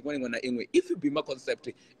insurance iṅwe na iṅwe if Bima Concept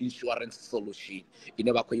Insurance Solution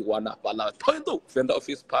ine vha khou i wana fhaḽa Thohoyandou Venḓa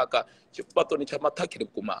Office Park tshifhaṱoni tsha maṱhakheni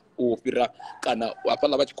vhukuma u fhira kana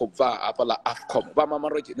hafhaḽa vha tshi khou bva hafhaḽa Afcom vha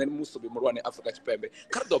mamarodzhi nṋe ndi musubi muhulwane Afrika Tshipembe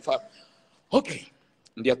kha ri ḓo pfa okay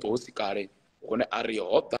ndi a ṱohosi kale hone a ri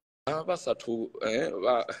hoṱa vha sathu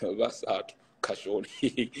khashoni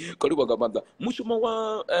khou livhuwa nga maanḓa mushumo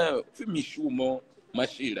wa mishumo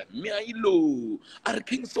mashila miailo a ri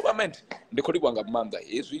King Solomon ndi khou livhuwa nga maanḓa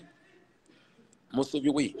hezwi musubi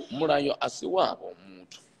wei mulayo a si wavho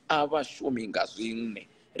muthu a vha shumi nga zwine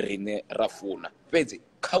rine ra funa fhedzi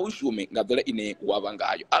kha u shume nga nḓila ine wa vha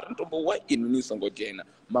ngayo a ri ntombo wa inu ni songo dzhena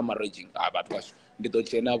mamaredzhi a vhathu vhashu ndi ḓo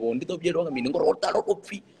dzhenavho ndi ḓo vhuyelwa nga mini ngori ro ḓala tou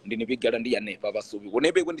pfhi ndi ni vhigela ndi hanefha vhasubi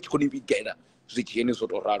hune vheiwe ndi tshi khou ni vhigela zwi dzhieni zwo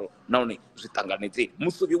tou ralo nahone zwi ṱanganedzeni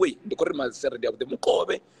musubi wei ndi khou ri maseredi avhuḓi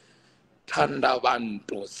mukovhe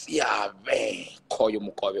thandavanto siave khoyo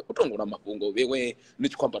mukovhe u tongo na mafhungo vhewe ni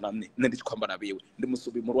tshi khou amba na nṋe ndi tshi khou amba na vhewe ndi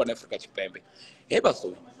musubi muhulwane Afrika Tshipembe he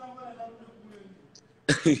vhasubi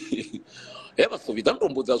he vhasubi ḓa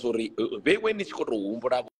ntombudza zwo ri vhewe ni tshi khou tou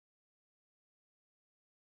humbula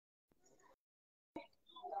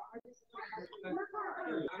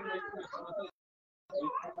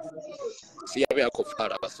siave a khou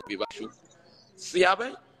pfala vhasubi vhashu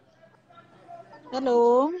siave.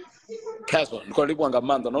 Hello. Khazwo ndi khou livhuwa nga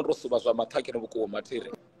maanḓa no tou suba zwa maṱhakheni vhukuma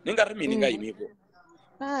thiri ni nga ri mini nga inivho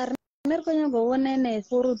Rine ri khou nyaga u vhona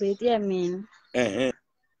henefho uri hu ḓo itea mini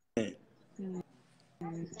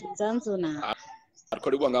dzanzuna ri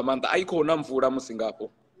khou livhuwa nga maanḓa a i khou na mvula musi ngafho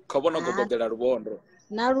khou vhona gogodela lubondo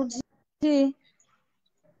na luthihi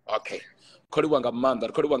okay khou livhuwa nga maanḓa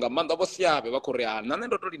ri khou livhuwa nga maanḓa vho siave vha khou ri na nṋe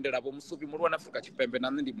ndo tou lindela vho musubi muhulwane Afrika Tshipembe na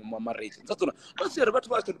nṋe ndi mumamaretshi dzadzona vha siari vhathu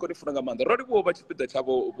vhashu ndi khou ni funa nga maanḓa ro livhuwa vha tshipiḓa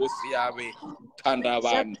tshavho vho siave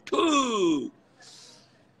thandavantu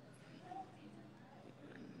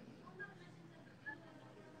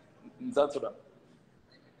dzadzona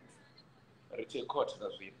ri tshi khothe na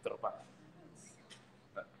zwiṱoropa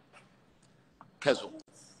khazwo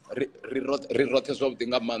ri roṱhe zwavhuḓi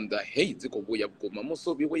nga maanḓa hei dzi khou vhuya vhukuma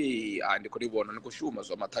musubi wei ndi khou ri vhona ni khou shuma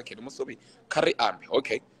zwa maṱhakheni musubi kha ri ambe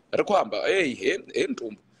okay ri khou amba he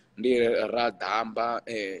ntumbu ndi ra ḓamba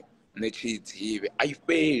ni tshi dzivhe a i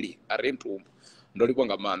fheli a ri ntumbu ndo livhuwa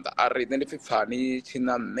nga maanḓa a ri nṋe ndi pfhi pfani tshi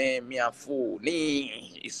na nṋe miafuni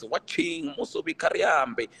is watching musubi kha ri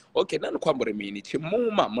ambe okay na ni khou amba uri mini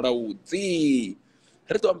tshimuma mulaudzi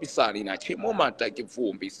ri ḓo ambisani na tshimuma taki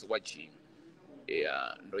pfumbi is watching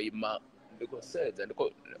ya ndo ima ndi khou sedza ndi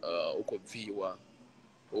khou u khou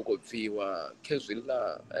bviwa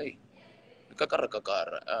khezwiḽa ndi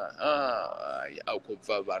kakara a u khou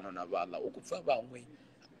bva vhana na vhaḽa u khou bva vhaṅwe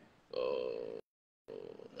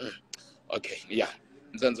okay ya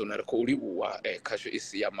nzanzona ri khou livhuwa khasho i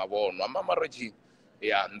si ya mavhonwa mamarodzhi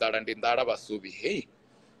ya nḓala ndi nḓala vhasubi hei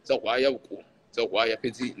dzo hwaya vhukuma dzo hwaya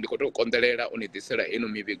fhedzi ndi khou tou konḓelela u ni ḓisela heno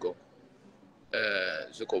mivhigo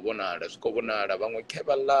zwiko vhonala vhaṅwe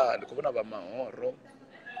khevala ndi khou vhona vha mahoro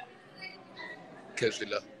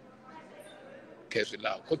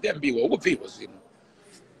khezwiḽa khou ḓi ambiwa hu khou bviwa zwino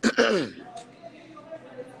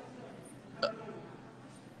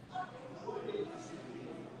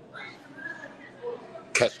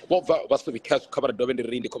vhasuvi cash kha vha dovhe ndi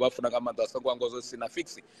ri ndi khou vha funa nga maanḓa songo anga zwo sina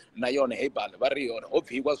fix na yone heybal vha ri yone ho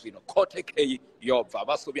bviwa zwino khothe k yo bva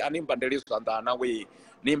vhasuvi ani mbandeli zwanḓana we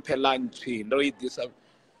ni mphe lunch ndo i ḓisa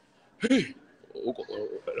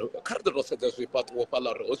kha ri ḓo tou sedza zwifhaṱuwo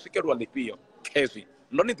fhaḽa uri ho swikelwa ḽifhio khezwi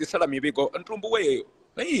ndo ni ḓisela mivhigo ntumbu weyo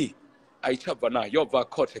a i tsha bva na yo bva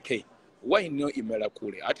khothe k waini yo imela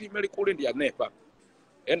kule a thi imeli kule ndi hanefha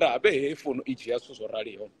enda habe he founu i dzhia zwithu zwo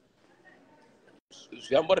raliho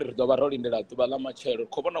zwi amba uri ri ḓo vha ro lindela ḓuvha ḽa matshelo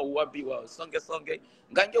khou vhona hu ambiwa songe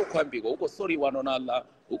ngange hu khou ambiwa hu khou soliwa ano na ḽa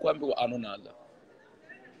hu khou ambiwa ano na ḽa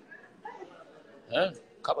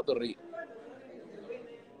kha vha ḓo ri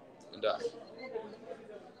nda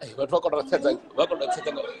vhathu vha kona u tsedza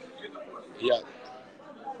ya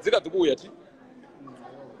dzi kha ḓi vhuya thi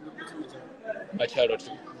matshelo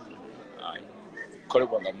thi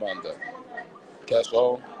kholiwa nga maanḓa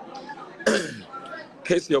khezwo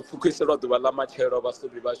kesi yo pfukhiselwa ḓuvha ḽa matshelo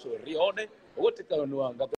vhasuvi vhashu ri hone hu khou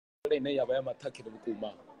tikaniwa nga nḓila ine ya vha ya maṱhakheni vhukuma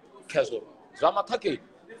khezwo zwa maṱhakheni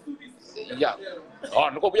ya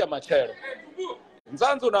ndi khou vhuya matshelo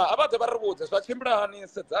nzanzuna a vha ḓe vha ri vhudze zwa tshimbilani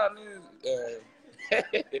sedzani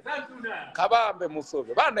kha vha ambe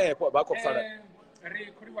musuvi vha hanefho vha khou pfala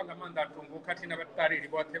ri kholiwa nga maanḓa ntungu khathihi na vhaṱaleli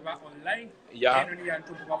vhoṱhe vha online ya enoni ya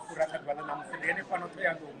ntungu vha fura kha ḓuvha ḽa ṋamusi ndi ene fhano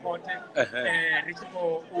thohoyanḓou khothe ri tshi khou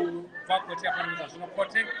bva khothe ya fhano dza zwino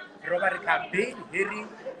khothe ro vha ri kha bail hearing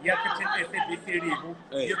ya captain SABC Livhu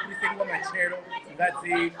yo fhiriseliwa matshelo nga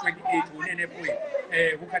dzi 28 hune henefho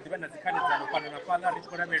hu kha ḓivha na dzikhanedzano fhano na fhaḽa ri tshi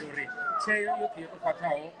khou lavhelela uri tsheo yoṱhe yo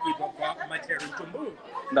khwaṱhaho i ḓo bva matshelo ntumbu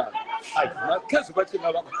khezwi vha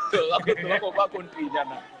tshina vha khou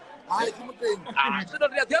ntinyana zwino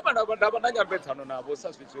ndi a ḓi amba ndavha na nyambedzano navho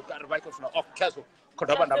sa zwithu kari vha i khou funa khezwo khou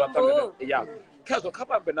dovha nda vhaṱamela ya khezwo kha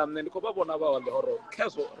vhambe na nṋe ndi khou vha vhona vha ḽihoro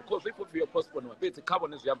khezwo ri khou zwi fhufhio postpone fhedzi kha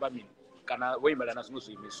vhone zwi amba mini kana vho imela na zwiṅwe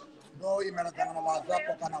zwiimiswa ndo imeledzana na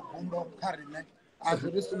vhazapo kana gundo kha riṋe a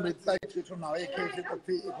zwi ri sumbedzisa tshithu naho khezi khou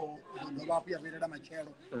pfhi i khou dovha hafhu ya vheilela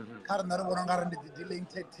matshelo kha riṋe ri vhona ungari ndi dzi dealing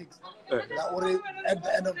tactics ngauri at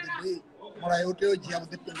the end of the day mulayo u tea u dzhia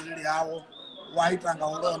vhuḓifhinduleli hawo wa ita nga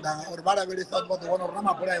u londa ngauri vha lavhelesa vha ḓo vhona uri na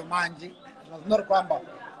mabulayo manzhi zwino ri khou amba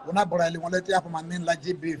hu na bulayo ḽiṅwe ḽo iteya hafho manini ḽa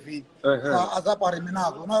GBV sa azapo a ri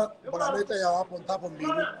minazo hu na bulayo ḽo iteyaho hafho nṱha hafho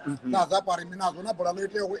mbilu sa azapo a ri minazo hu na bulayo ḽo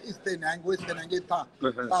iteyaho eastern hangei ṱha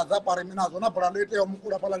sa azapo a ri minazo hu na bulayo ḽo iteyaho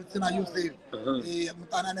mukula hafhaḽa ḽi tsini na usave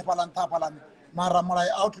muṱani hanefhaḽa nṱha hafhaḽani mara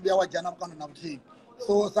mulayo a u thu vhuya wa dzhia na vhukando na vhuthihi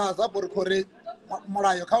so sa azapo ri khou ri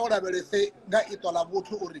mulayo kha u lavhelese nga iṱo ḽa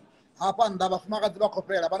vhuthu uri hafha nnḓa vhafumakadzi vha khou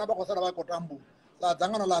fhela vhana vha khou sala vha khou tambula sa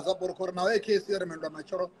dzangano ḽa azapo ri khou ri naho khesi yo remelwa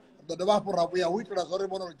matshelo ḓo dovha hafhu ra vhuya hu itela zwo ri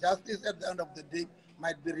vhona uri justice at the end of the day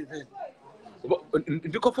might be reversed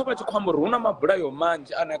ndi khou pfa vha tshi khou amba uri hu na mabulayo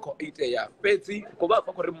manzhi ane a khou itea fhedzi khou vha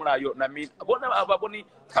fha khou ri mulayo na mini vhona a vha vhoni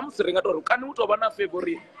ṱhamusi ri nga tou ri kani hu tou vha na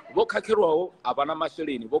favori vho khakhelwaho a vha na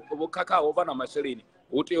masheleni vho khakhaho vha na masheleni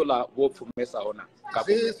hu tea u ḽa vho pfumesaho na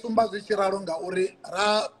zwi sumba zwi tshi ralo ngauri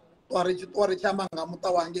ra ṱwa ri tshi ṱuwa ri tshi amba nga muṱa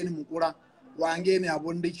wa hangeni mukula wa hangeni ha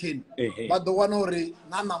vho nditsheni vha ḓo wana uri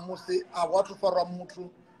na ṋamusi a hu athu farwa muthu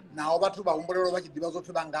naho vhathu vha humbulelwa vha tshi ḓivha zwo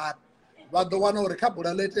pfhi vha ngafhi vha ḓo wana uri kha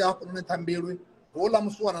bula ḽo iteya hafhanoni ṱhambilwi houḽa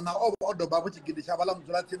musiwana na o vha o doba hafho tshigidi tsha vhaḽa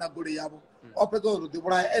mudzulatsini na goloi yavho o fhedza uri ḓi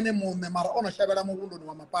vhulaya ene muṋe mara o no shavhela muvhunduni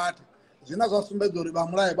wa mapati zwine zwa sumbedza uri vha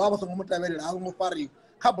mulayo vha vha songo mu tevhelela ha ngo fariwa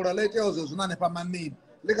kha bula ḽo iteyaho zwe zwino hanefha manini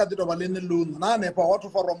ḽi kha ḓi tou vha ḽine ḽuṋu na hanefha hu athu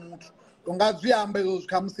farwa muthu u nga zwi amba izwo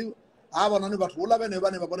khamusi havhanoni vhathu hula vhene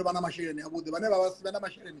vhane vha vhori vha na masheleni avhuḓi vhane vha vha si vhe na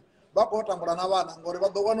masheleni vha khou tambula na vhana ngori vha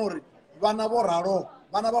ḓo wana uri vhana vho ralo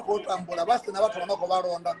vhana vha khou tambula vha sina vhathu vha no khou vha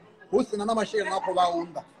londa hu sina na masheleni a khou vha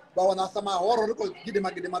unḓa vha wana sa mahoro ri khou gidima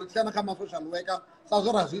ri tshiyana kha ma-social worker sa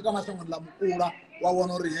zwo ra zwi ita na shangoni ḽa mukula wa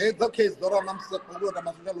wana uri hedzo case ḓo rao na musi khou ita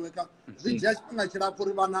ma-social worker zwi dzhia tshifhinga tshilapfhu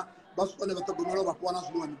uri vhana vha swike hone vha ṱhogomela vha fhiwa na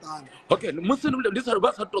zwiḽiwa miṱani okay musi ndi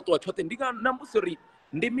vha sa tou ṱuwa tshoṱhe ndi nga na musi ri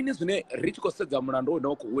ndi mini zwine ri tshi khou sedza mulandu une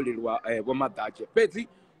wa khou weleliwa vho maḓadzhe fhedzi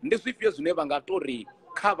ndi zwifhio zwine vha nga tori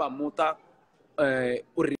kha vha muṱa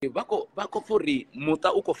uri vha khou pfa uri muṱa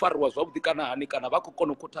u khou fariwa zwavhuḓi kana hani kana vha khou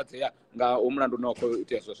kona u khuthadzea nga mulandu une wa khou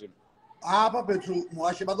itea zwa zwino hafha fhethu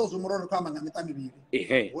muhashi vha ḓo zwimura uri khou amba nga miṱa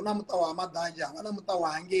mivhili hu na muṱa wa maḓadzhe havha na muṱa wa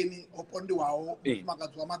hangeni o pondiwaho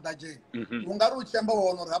mufumakadzi wa maḓadzheni u nga ri u tshi amba wa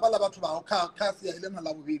wana uri havhaḽa vhathu vhaho kha sia iḽena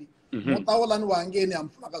ḽa vhuvhili muṱa woḽani wa hangeni ha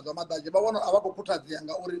mufumakadzi wa maḓadzhe vha wana a vha khou khuthadzea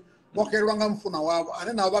ngauri vho xelelwa nga mfuna wavho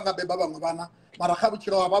ane navho vha nga beba vhaṅwe vhana mara kha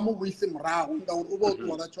vhutshilo ha vha mu vhuisi murahu ngauri u vha o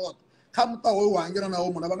ṱuwa lwa tshoṱhe kha muṱa hoyu wa ngeno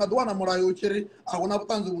nawo muna vha nga ḓi wana mulayo u tshi ri a hu na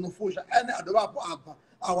vhuṱanzi vhu no fusha ene a dovha hafhu a bva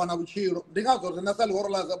a wana vhutshilo ndi ngazwo rina sa ḽihoro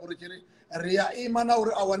ḽa zaburi tshi ri ri a ima na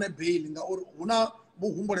uri a wane beili ngauri hu na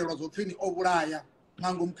vhuhumbulelwa zwo pfhi ni o vhulaya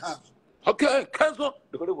nga ngomu khazwo. Okay, Kezo,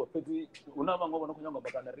 ndikoliwa fhedzi huna vhaṅwe vho no khou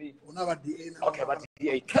nyanga kana ri huna vha DA na okay, vha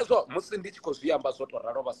DA. Kezo, musi ndi tshi khou zwi amba zwo to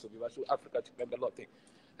ralo vhasubi vhashu Afrika Tshipembe ḽoṱhe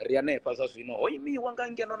ri hanefha zwa zwino ho imiwa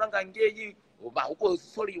nga ngeno na nga ngei vha hu khou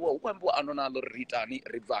soliwa hu khou ambiwa ano na ḽo ri itani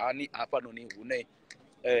ri bva hani hafhanoni hune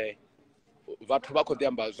vhathu vha khou ḓi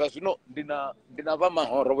amba zwa zwino ndi na vha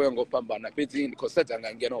mahoro vho ya ngo fhambana fhedzi ndi khou sedza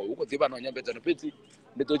nga ngeno hu khou ḓi vha na nyambedzano fhedzi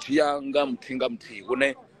ndi ḓo dzhia nga muthihi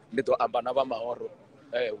hune ndi ḓo amba na vha mahoro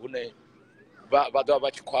hune vha ḓo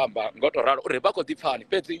vha tshi khou amba ngo to ralo uri vha khou ḓi pfani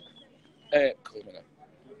fhedzi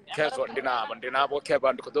Kezo ndi navho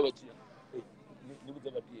kheba ndi khou ḓo vha dzhia ni vhudze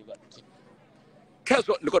vha DA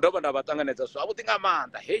Kezo ndi khou dovha nda vha ṱanganedza zwavhuḓi nga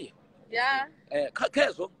maanḓa hei ya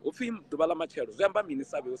Kezo hupfi ḓuvha ḽa matshelo zwi amba mini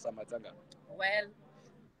sa vhe u sa madzangano well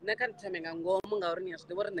nṋe kha ndi thome nga ngomu ngauri ni a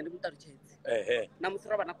zwi ḓivha uri nṋe ndi muṱalutshedzi na musi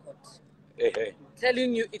ro vha na court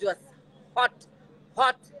telling you it was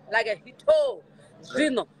hot like a hito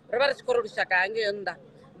zwino ri vha ri tshi khou ri lushaka hangeyo nnḓa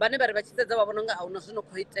vhane vha ri vha tshi sedza vha vhona nga a hu na zwino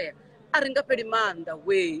khou itea a ri nga fheli maanḓa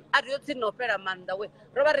we a ri yo tsini na u fhela maanḓa we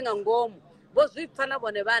ro vha ri nga ngomu vho zwi pfa na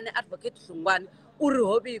vhone vhane advocate Sungwani uri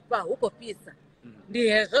ho vhifha hu khou fhisa ndi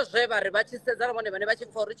hezwo zwe vha ri vha tshi sedza na vhone vhane vha tshi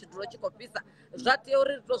pfa uri tshidulo tshi khou fhisa zwa tea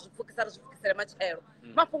uri ri to zwi pfukisa ri zwi pfukisele matshelo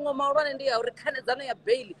mafhungo mahulwane ndi ya uri khanedzano ya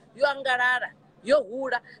beili yo angalala yo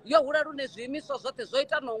hula lune zwiimiswa zwoṱhe zwo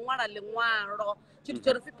ita no ṅwala ḽiṅwalo tshithu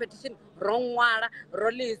tsho no pfi petition ro ṅwala ro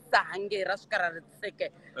ḽisa hangei ra swika ra ri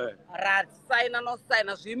tseke ra saina no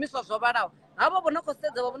saina zwiimiswa zwo vhalaho havho vho no khou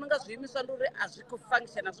sedza vha vhona nga zwiimiswa ndi uri a zwi khou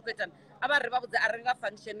function a zwi khou itani a vha ri vha vhudze a ri nga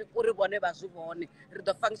function uri vhone vha zwi vhone ri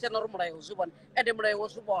ḓo function uri mulayo wo zwi vhone ende mulayo wo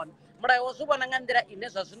zwi vhona nga nḓila ine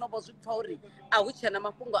zwa zwino vho zwi pfa uri a hu tshena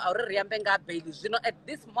mafhungo a uri ri ambe nga beili zwino at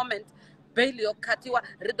this moment beili yo khathiwa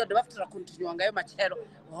ri ḓo dovha futhi ra kontinuwa ngayo matshelo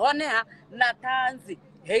honeha na ṱhanzi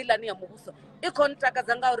heiḽani ya muvhuso i khou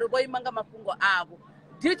ntakadza ngauri vho ima nga mafhungo avho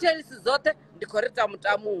details dzoṱhe ndi khou ri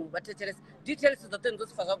tamutamu vhathetshelesi details dzoṱhe ndi dzo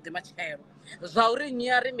dzi fa zwavhuḓi matshelo zwa uri nyi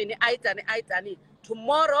a ri mini a itani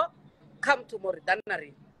tomorrow come tomorrow dani na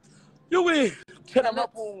rini yuwi tshena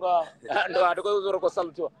mafhunga ndo a ndi khou zwi ri khou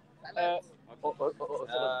salutiwa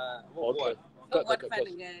what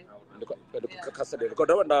finding kasadelo ko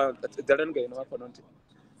dovha nda dzeleni ngeno hafha nonthi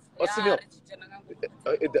osinio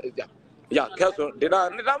ya Kezo ndina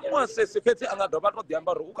muasesi fhedzi a nga dovha to ḓi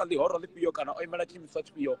amba uri u kha ḽihoro ḽifhio kana o imela tshiimiswa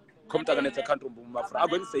tshifhio kho muṱanganedza kha ntumbu mafura a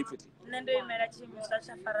going safe it nṋe ndo imela tshiimiswa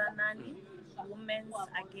tsha Faranani Women's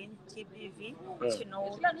Against GBV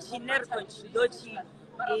tshine ri khou ḓo tshi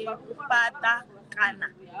fhaṱa kana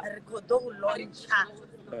ri khou ḓo u launcha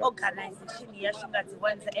organization yashu nga dzi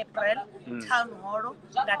 1 April town hall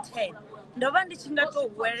nga 10 ndo vha ndi tshi nga tou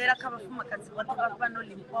huwelela kha vhafumakadzi vhoṱhe vha fhano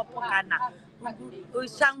Limpopo kana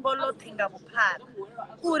shango ḽoṱhe nga vhuphara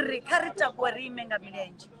uri kha ri takuwe ri ime nga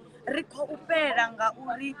milenzhe ri khou fhela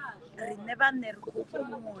ngauri riṋe vhaṋe ri khou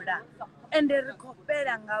fhumula ende ri khou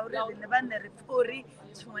fhela ngauri riṋe vhaṋe ri pfa uri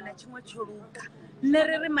tshiṅwe na tshiṅwe tsho luga nṋe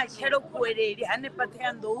ri ri matshelo kuweleli hanefha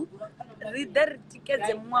Ṱhohoyanḓou ri ḓe ri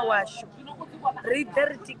tikedze muṅwe washu ri ḓe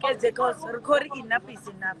ri tikedze cause ri khou ri enough is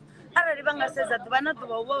enough arali vha nga sedza ḓuvha na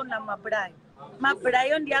ḓuvha hu vha hu na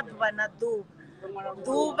mabulayo ndi a ḓuvha na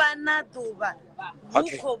ḓuvha hu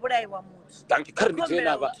khou vhulaiwa muthu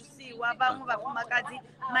thusiwa vhaṅwe vhafumakadzi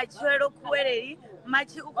matshelo kuweleli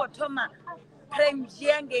matshi u khou thoma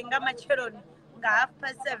premdzhia ngei nga matsheloni nga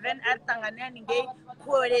 7:30 a ri ṱangane haningei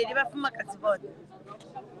kuweleli vhafumakadzi vhoṱhe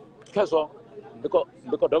Kezo ndi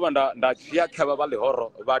khou dovha nda dzhia khavha vha ḽihoro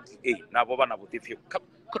vha DA navho vha na vhuḓipfi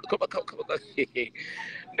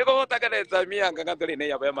ndi khou ṱanganedza miyanga nga nḓila ine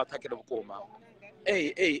ya vha ya maṱhakhelo vhukuma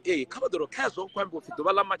kha vha ḓoro Kezo khou ambiwa upfi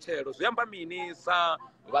ḓuvha ḽa matshelo zwi amba mini sa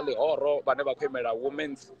vha ḽihoro vhane vha khou imela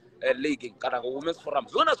Women's League kana Women's Forum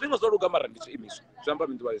zwi na zwiṅwe zwo luga mara ndi zwiimiswa zwi amba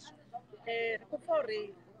mini ḓuvha hezwi ri khou pfa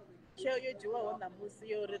uri tsheo yo dzhiwaho ṋamusi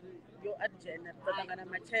yo ri yo adjourna ri ḓo ṱangana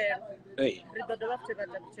matshelo ri ḓo dovha futhi ra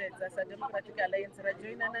ṱalutshedza sa Democratic Alliance ra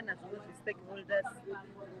joinana na zwiṅwe zwi stakeholders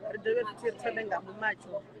ri dovhe futhi ri thome nga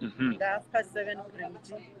mumatsho nga 7:30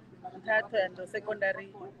 premji nṱha Thohoyandou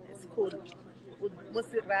secondary school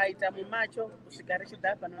musi ra ita mumatsho u swika ri tshi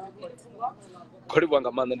ḓa fhanoni khotsi khou livhuwa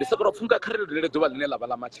nga maanḓa ndi sokou pfhunga kha ri lile ḓuvha ḽine ḽa vha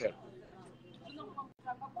ḽa matshelo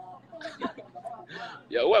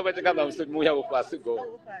ya u avha tshikanda musi muya u fhasi go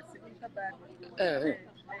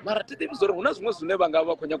mara ti ḓivhi uri hu na zwiṅwe zwine vha nga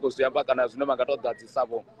vha khou nyaga u zwi amba kana zwine vha nga tou ḓadzisa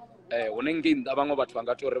vho hune ngei nnḓa vhaṅwe vhathu vha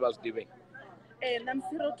nga tea uri vha zwi ḓivhe? Na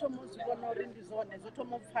musi ro thoma u zwi vhona uri ndi zwone zwo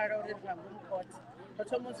thoma u pfhala uri ri nga ngomu khothe ro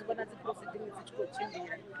thoma u zwi vhona dzi proceeding dzi tshi khou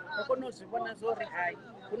tshimbila ro kona u zwi vhona zwo uri hayi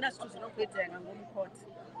hu na zwithu zwi no khou itea nga ngomu khothe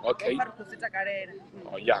okay ri khou zwi takalela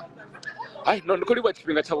ya ai no ndi khou livha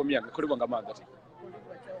tshifhinga tshavho miyanga ndi khou livha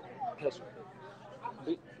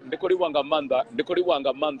nga maanḓa ndi khou livha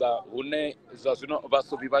nga maanḓa hune zwa zwino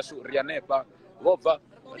vhasubi vhashu ri hanefha vho bva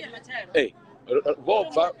vho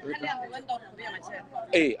bva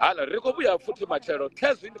hala ri khou vhuya futhi matshelo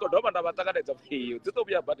khezwi ndi khou dovha nda vha ṱanganedza pfhiyo dzi ḓo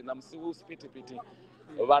vhuya badi na musi hu spitipiti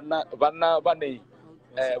vhana vhane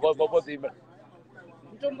vho ḓiimela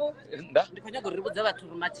Mutombo ndi khou nyaga uri ri vhudze vhathu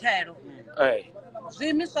uri matshelo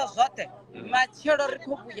zwiimiswa zwoṱhe matshelo ri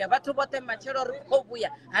khou vhuya vhathu vhoṱhe matshelo ri khou vhuya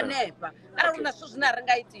hanefha arali hu na zwithu zwine a ri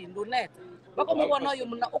nga iti ndi u neta vha khou mu vhona uyu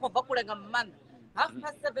munna u khou bva kule nga maanḓa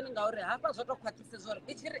 7:30 ngauri hafha zwo tou khwaṱhisedzwa uri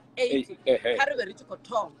i tshi ri 8 kha ri vhe ri tshi khou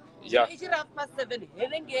thoma i tshi ri 7:30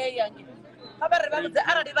 henengei yangi kha vha ri vha vhudze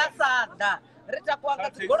arali vha sa ḓa ri takuwa nga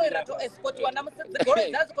dzigoloi ra tou escotiwa na musi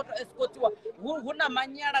dzigoloi dza dzi khou tou escotiwa hu na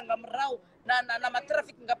manyala nga murahu na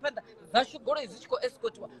matrafiki nga phanḓa dzashu goloi dzi tshi khou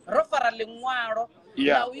escotiwa ro fara ḽiṅwalo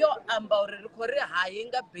na uyo amba uri ri khou ri hayi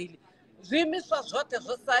nga beli zwiimiswa zwoṱhe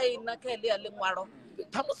zwo saina kha heḽiya ḽiṅwalo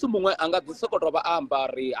ṱhamusi muṅwe a nga ḓi sokou tou vha amba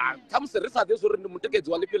ri ṱhamusi ri sa ḓi zwo uri ndi mutikedzi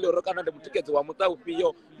wa ḽifhio ro kana ndi mutikedzi wa muṱa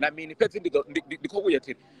ufhio na mini fhedzi ndi khou vhuya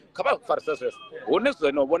thini kha vha farisa zwezwo hune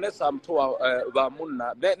zwino vhone sa muthu wa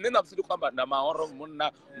munna nṋe na musi ndi khou amba na mahoro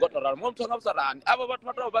munna ngo tou ralo muṅwe muthu anga musarani avho vhathu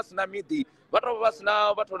vha tou vha si na miḓi vha tou vha si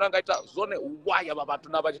na vhathu vha nga ita zwone waya vha vhathu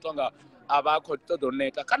na vha tshi tonga a vha khou ṱoḓa u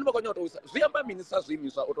neta kana vha khou nyanga u tou zwi amba mini sa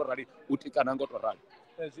zwiimiswa u tou rali u tikana ngo tou rali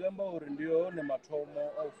zwi amba uri ndi hone mathomo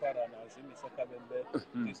a u fara na zwiimiswa kha Vhembe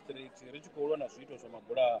district ri tshi khou lwa na zwiito zwa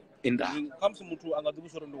mabulaha kha musi muthu a nga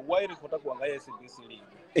ḓivhusa uri ndi why ri khou takuwa nga SABC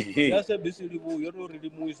Livhu ya SABC Livhu yo tou ri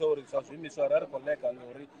limuisa uri sa zwiimiswa ra ri khou leka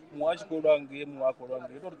ngauri muṅwe a tshi khou lwa ngei muṅwe a khou lwa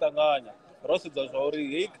ngei yo tou ri ṱanganya ro sedza zwa uri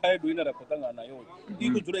heyi khaedu ine ra khou ṱangana nayo i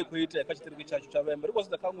khou dzula i khou itea kha tshiṱiriki tshashu tsha Vhembe ri khou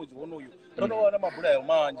sedza kha ṅwedzi wonoyu ro no wana mabulayo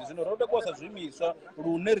manzhi zwino ro takuwa sa zwiimiswa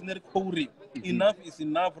lune riṋe ri khou ri enough is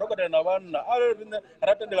enough ro katela na vhanna arali riṋe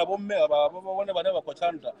ra tendela bomme vhone vhane vha khou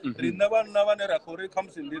tshanta riṋe vhanna vhane ra khou ri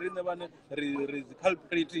khamusi ndi riṋe vhane ri dzi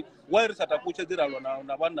culprit why ri sa takutshedzi ra lwa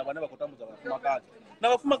na vhanna vhane vha khou tambudza vhafumakadzi na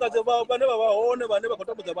vhafumakadzi vhane vha vha hone vhane vha khou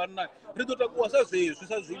tambudza vhanna ri ḓo takuwa sa zwezwi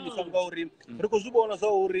sa zwiimiswa ngauri ri khou zwi vhona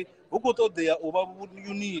zwa uri hu khou ṱoḓea u vha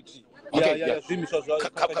unity ya zwiimiswa zwa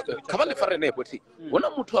kha vha ḽi fare henefho thi hu na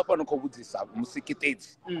muthu a fhano khou vhudzisa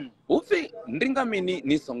musikiṱedzi hupfi ndi nga mini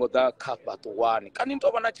ni songo ḓa kha fhaṱuwani kana ni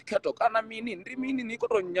tou vha na tshikhetho kana mini ndi mini ni khou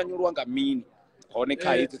tou nyanyulwa nga mini hone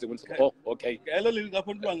kha hedzi dziṅwe okay heḽo ḽi nga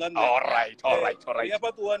fhindulwa nga nṋe alright ya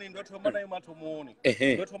fhaṱuwani ndo thoma nayo mathomoni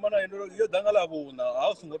ndo thoma nayo yo ḓa nga ḽavhuṋa ha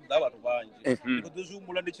u songo ḓa vhathu vhanzhi ndi khou ḓi zwi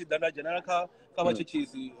humbula ndi tshi ḓa nda dzhenela kha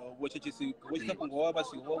vhatshitshisi vhatshitshisi vho tshitafungo wa vha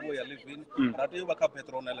siho vho ya living ra tea u vha kha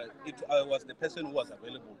petronel I was the person who was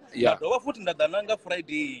available nda dovha futhi nda ḓa na nga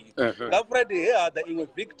Friday he ha ḓa iṅwe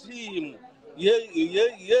victim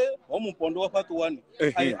ye ho mupondo wa fhaṱuwani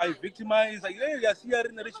I victimize ye ya sia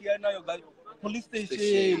riṋe ri tshi ya nayo police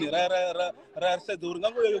station ra sedza uri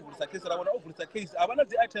nga ngoyo yo vulisa case ra vhona o vulisa case a vha na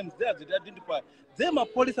dzi items dze a dzi identify dze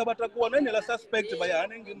mapholisa vha takuwa na henela suspect vha ya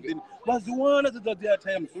hanengei muḓini vha dzi wana dzi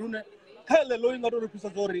items lune kha ḽeḽo i nga tou ri thusa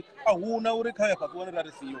zwa uri a huna uri kha ya fhaṱuwani ra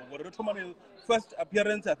ri siho ngori ro thoma nayo first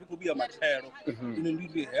appearance a fhi khou vhuya matshelo ine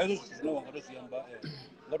ndi hezwo zwithu zwine wa nga tou zwi amba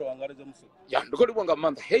nga tou angaredza musi ya ndi khou livhuwa nga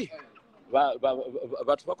maanḓa hei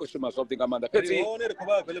vhathu vha khou shuma zwavhuḓi nga maanḓa fhedzi hone ri khou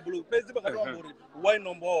vha available fhedzi vha nga tou amba uri why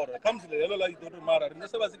nomboro kha musi heḽo ḽa iḓo tou mara riṋe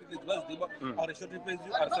sa vhasikiṱedzi vha zwi ḓivha a ri shoti fhedzi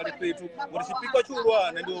a ri sali fhethu ngori tshipikwa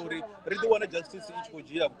tshihulwane ndi uri ri ḓi wane justice i tshi khou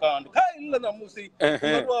dzhia vhukando kha iḽa ṋamusi u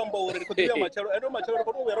nga tou amba uri ri khou ḓivha matshelo ende matshelo ri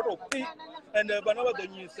khou tou vhuya ro tou pfi ende vhana vha ḓo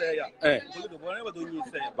nyiseya vhana vha ḓo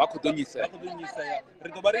nyiseya vha khou ḓo nyiseya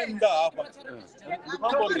ri ḓo vha ri nnḓa hafha ndi khou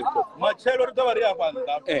amba uri matshelo ri ḓo vha ri hafha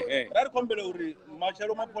nnḓa ra ri khombela uri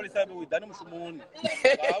matshelo mapholisa vhe widani mushumoni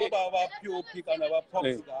vha POP kana vha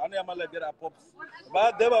pops ane ya maḽegere a pops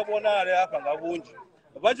vha ḓe vha vhonale hafha nga vhunzhi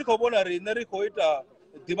vha tshi khou vhona riṋe ri khou ita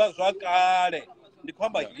ḓivha zwakale ndi khou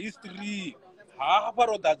amba history hafha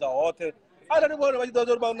ro ḓadza hoṱhe arali vhone vha tshi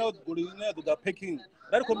ḓadza uri vha na goloi ine ya ḓo ḓa packing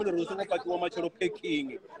ra ri khou humbela uri hu songo pakiwa matshelo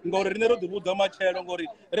packing ngauri riṋe ro ḓi vhudza matshelo ngauri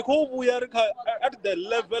ri khou vhuya ri kha at the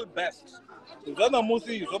level best zwa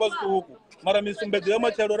ṋamusi zwo vha zwiṱuku mara misumbedzo ya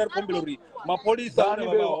matshelo ra ri khou humbela uri mapholisa ane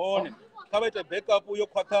vha vha hone kha vha ite backup yo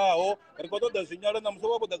khwaṱhaho ri khou ṱoḓa zwinyala na musi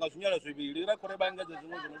wa khou ḓa nga zwinyala zwivhili ra khou ri vha engedze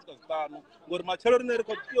zwiṅwe zwino swika zwiṱanu ngori matshelo rine ri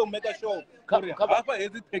khou tea u maker sure uri hafha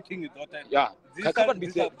hedzi packing dzoṱhe kha vha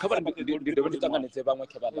ndi dovhe ndi ṱanganedze vhaṅwe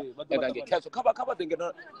khevala engange khezo kha vha ḓe ngeno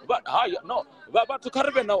haya no vhathu kha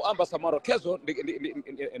ri vhe na u amba samaro khezo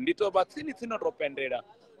ndi to vha tsini ro pendela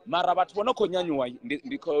mara vhathu vho no khou nyanyuwa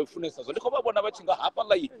ndi khou funesa zwo ndi khou vha vhona vha tshi nga hafha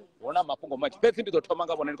ḽa hu na mafhungo manzhi fhedzi ndi ḓo thoma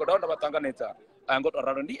nga vhone ndi khou dovha nda vha ṱanganedza ngo to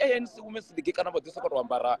ralo ndi ANC Women's League kana vho ḓi sokou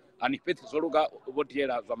ambara hani fhedzi zwo luga vho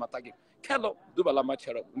diela zwa maṱaki kheḽo ḓuvha ḽa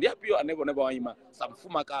matshelo ndi afhio ane vhone vha ima sa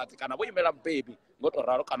mufumakadzi kana vho imela mubebi ngo to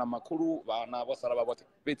ralo kana makhulu vhana vho sala vha vhoṱhe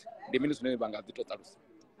fhedzi ndi mini zwine vha nga ḓi to ṱalusa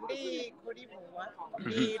ndi khou livhuwa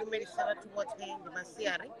ndi lumelisa vhathu vhoṱhe ndi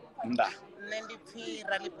masiari nda nṋe ndi pfhi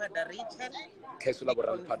ralipada rachel khesula vho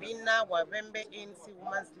ralipada vina wa vhembe ANC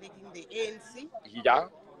Women's League in the ANC ya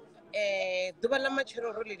ḓuvha ḽa matshelo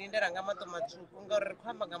ro ḽi lindela nga maṱo matswuku ngauri ri khou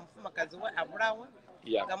amba nga mufumakadzi we a vhulawa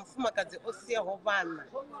nga mufumakadzi o siaho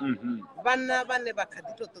vhana vhane vha kha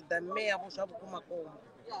ḓi tou ṱoḓa mme yavho zwa vhukumakoma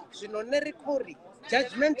zwino nṋe ri khou ri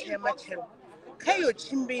judgment ya matshelo kha yo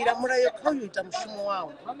tshimbila mulayo kha yo ita mushumo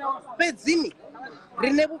wawo fhedzini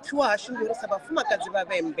rine vhupfiwa hashu ndi uri sa vhafumakadzi vha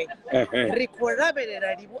vhembe ri khou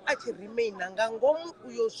lavhelela Livhu a tshi remaina nga ngomu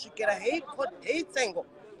uyo swikela hei tsengo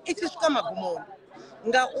i tshi swika magumoni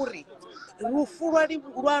ngauri lufu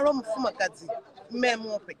lwa mufumakadzi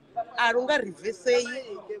memope a lu nga rivesei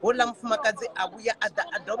houḽa mufumakadzi a vhuya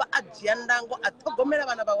a dovha a dzhia ndango a ṱhogomela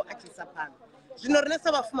vhana vhawe a tshi isa phanḓa zwino rine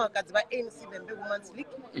sa vhafumakadzi vha ANC Vhembe Women's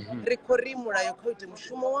League ri khou ri mulayo kha u ite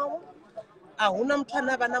mushumo wawo a huna muthu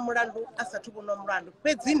ane a vha na mulandu a sathu vhonwa mulandu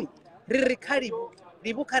fhedzini ri kha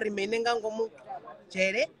Livhu kha rimeine nga ngomu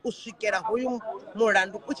dzhele u swikela hoyu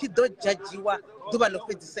mulandu u tshi ḓo dzhadziwa ḓuvha ḽo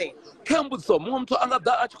fhedzisela kha mbudziso muṅwe muthu a nga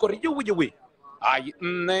ḓa a tshi khou ri yiwi hayi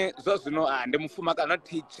nṋe zwa zwino ndi mufumakadzi na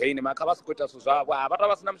tjane makha vha sokou ita zwithu zwavho vha tou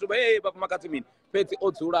vha sina mushumo vhafumakadzi mini fhedzi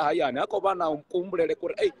o dzula hayani ha khou vha na kuhumbulele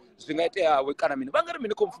kuri zwi nga iteawe kana mini vha nga ri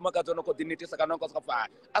mini kho mufumakadzi ono khou ḓinitisa kana khou sokou pfa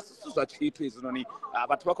a si zwithu zwa tshithu hezwinoni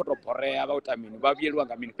vhathu vha khou tou borea vha ita mini vha vhuyeliwa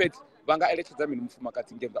nga mini fhedzi vha nga eletshedza mini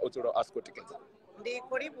mufumakadzi ngenga o dzula a si khou tikedza ndi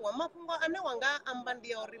khou livhuwa mafhungo ane wanga amba ndi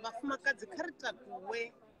ya uri vhafumakadzi kha ri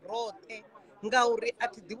takuwe roṱhe ngauri a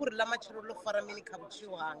thi ḓivhi uri ḽa matshelo ḽo fara mini kha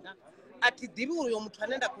vhutshilo hanga a thi ḓivhi uyo muthu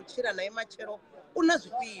ane nda khou tshila naye matshelo u na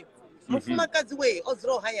zwifhio mufumakadzi we o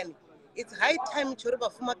dzulaho hayani it's high time tsho ri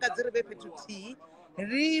vhafumakadzi ri vhe fhethu thihi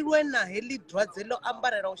ri lwe na heḽi dwadze ḽo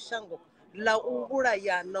ambarelaho shango ḽa u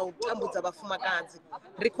vhulaya na u tambudza vhafumakadzi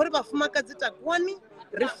ri khou ri vhafumakadzi takuwani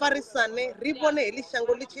ri farisane ri vhone heḽi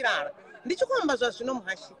shango ḽi tshilala ndi tshi khou amba zwa zwino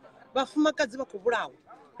muhashi vhafumakadzi vha khou vhulawa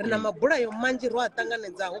ri na mabulayo manzhi ro a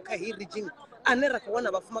ṱanganedzaho kha hei region ane ra khou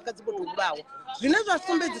wana vhafumakadzi vho tou vhulawa zwine zwa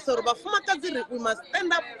sumbedzisa uri vhafumakadzi we must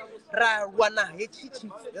stand up ra lwa na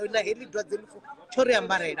heḽi dwadze ḽifu tsho ri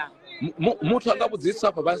ambarela muthu a nga vhudzisa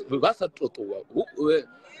afha vha sa tou ṱuwa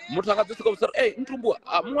muthu a nga ḓi sokou vhudzisa uri ntumbuwa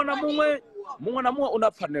muṅwe na muṅwe u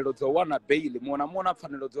na pfanelo dzo wana beili muṅwe na muṅwe na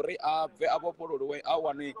pfanelo dzo ri a bve a vhofhololiwe a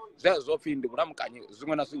wane zwezwo pfhi ndi vhulamukanyi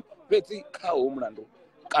zwiṅwe na zwiṅwe fhedzi kha hoyu mulandu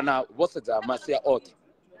kana vho sedza masia oṱhe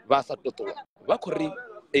vha sa tou ṱuwa vha khou ri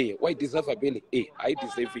why deserve bail I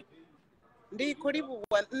deserve ndi khou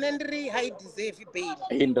livhuwa nṋe ndi ri I deserve bail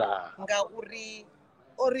ngauri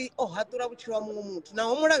ori o haṱula vhutshilo ha muṅwe muthu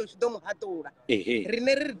naho mulayo u tshi ḓo mu haṱula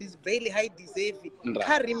rine ri bail I deserve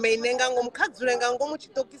kha remaine nga ngomu kha dzule nga ngomu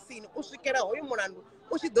tshiṱokisini u swikela hoyu mulandu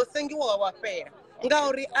u tshi ḓo sengiwa wa fhela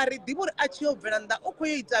ngauri a ri ḓivhi uri a tshi yo bvela nnḓa u khou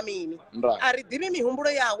yo ita mini a ri ḓivhi mihumbulo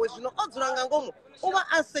yawe zwino o dzula nga ngomu u vha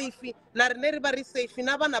a safe na rine ri vha ri safe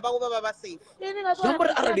na vhana vhawe vha vha safe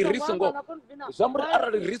zwambari arali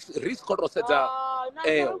ri si khou tou sedza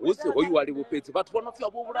hu si hoyu wa Livhu fhedzi vhathu vho no pfhi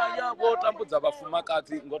vho vhulaya vho tambudza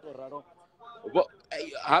vhafumakadzi ngo to ralo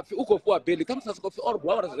hapfi u khou fhiwa beli kha musi a sokou pfhi o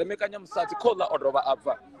rwa zwemekanya musadzi khou ḽa o dovha a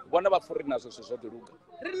bva vhona vha pfhi ri nazwo zwithu zwo ḓiluga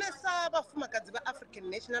rine sa vhafumakadzi vha African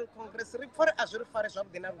National Congress ri pfha uri a zwi ri fare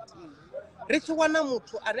zwavhuḓi na luthihi ri tshi wana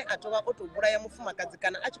muthu ane a tovha o tou vhulaya mufumakadzi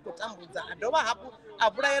kana a tshi khou tambudza a dovha hafhu a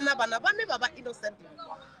vhulaya na vhana vhane vha vha innocent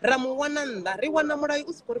ra mu wana nnḓa ri wana mulayo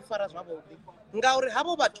u si khou ri fara zwavhuḓi ngauri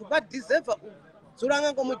havho vhathu vha deserve u dzula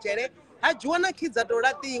nga ngomu dzhele ha dzhiwa na kids a tou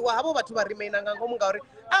laṱiwa havho vhathu vha remaina nga ngomu ngauri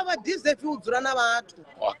a vha deserve u dzula na vhathu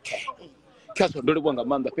khezwo ndo livhuwa nga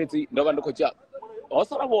maanḓa fhedzi ndo vha ndi khou dzhia ho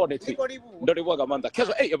sala vhone thi ndo livhuwa nga maanḓa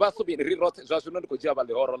khezwo vhasuvhili ri roṱhe zwa zwino ndi khou dzhia vha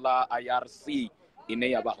ḽihoro ḽa IRC ine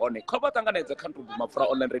ya vha hone kho vha ṱanganedza kha Ntumbu Mapfura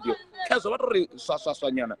online radio khezwo vha tou ri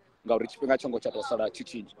swaswaswa nyana ngauri tshifhinga tsho ngo tsha tou sala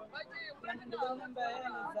tshinzhi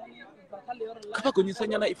kha vha gonyisa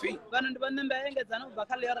nyana ife vhano ndi vhane mba engedzana u bva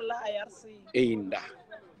kha ḽihoro ḽa IRC nda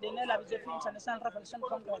line la vhidzwa International Revolution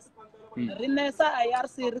Congress rine sa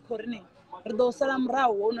IRC ri khou ri ni ri ḓo sala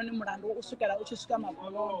murahu hounoni mulandu u swikela u tshi swika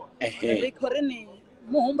mafhungoni ri khou ri ni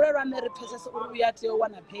muhumbulelo ane ri pfesese uri u ya tea u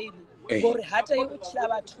wana baiḽi ngori ha tei u tshila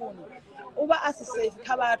vhathuni u vha a si safe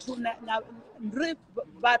kha vhathu ndi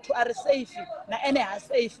vhathu a ri safe na ene ha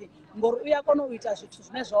safe ngori u ya kona u ita zwithu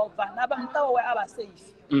zwine zwo bva na muṱa wawe a vha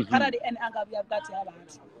safe kharali ene a nga vhuya vhukati ha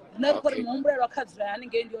vhathu rine ri khou ri muhumbulelo kha dzula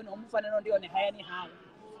haningei ndi yone ho mu fanela ndi yone hayani hawe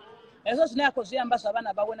hezwo zwine a khou zwi amba zwa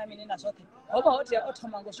vhana vhawe na mini na zwoṱhe ho vha ho tea o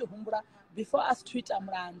thoma ngo zwi humbula before a si ita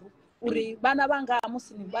mulandu uri vhana vhanga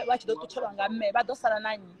musi vha tshi ḓo ṱutshelwa nga mme vha ḓo sala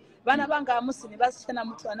na nnyi vhana vhanga musi vha si tshena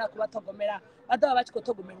muthu ane a khou vha ṱhogomela vha ḓo vha vha tshi khou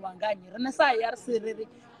ṱhogomeliwa nga nnyi rine sa ARC ri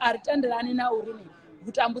a ri tendelani na uri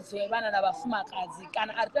hu tambudziwe vhana na vhafumakadzi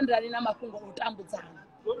kana a ri tendelani na mafhungo o u tambudzana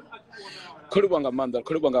kholiwa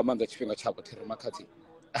nga maanḓa tshifhinga tshavho thi ri makhadzi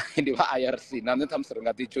ndi vha ARC na nṋe ṱhamusi ri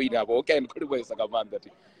nga ḓi joina vho okay kholiwesa nga maanḓa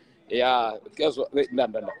ti ya kezwo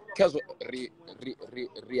kezwo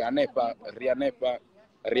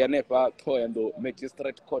ri hanefha Thohoyandou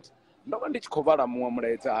Magistrate Court ndo vha ndi tshi khou vhala muṅwe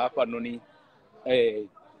mulaedza hafhanoni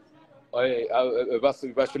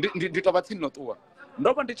vhasuvi vhashu ndi tou vha tsini no ṱuwa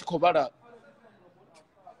ndo vha ndi tshi khou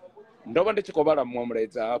vhala muṅwe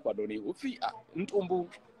mulaedza hafhanoni upfhi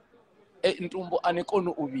ntumbu ani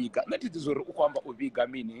koni u vhiga nṋe thi ḓi zwa uri u khou amba u vhiga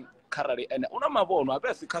mini kharali ene una mavhono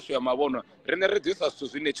a si khasho ya mavhono rine ri ḓisa zwithu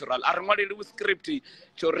zwi natural a ri ṅwaleliwi script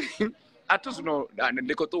tsho ri a thi zwino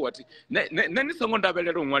ndi khou ṱuwa ti nṋe ni songo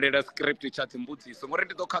ndavhelela u ṅwalela script tsha dzimbudziso ngori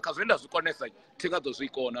ndi ḓo khakha zwine nda zwi konesa thi nga ḓo zwi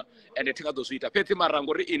kona ende thi nga ḓo zwi ita fhedzi mara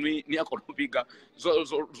ngori inwi ni a kona u vhiga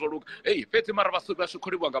zwo luga fhedzi mara vhasuvi vhashu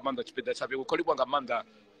kholiwa nga maanḓa tshipiḓa tsha vhego kholiwa nga maanḓa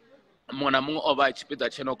muṅwe na muṅwe o vha tshipiḓa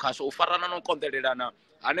tsheno khasho u farana no konḓelelana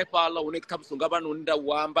hanefhaḽa hune ṱhamusi unga vha noni nda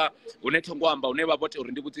u amba hune thongo amba hune vha vho tea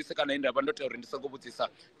uri ndi vhudzise kana nda vha ndo tea uri ndi songo vhudzisa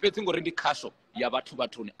fhedzi ngori ndi khasho ya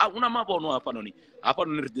vhathuni a huna mavhono hafhanoni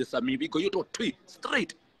ri ḓisa mivhigo yo tou twi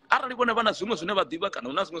straight arali vhone vha na zwiṅwe zwine vha ḓivha kana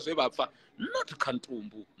hu na zwiṅwe zwe vha pfa not kha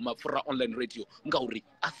ntumbu mapfura online radio ngauri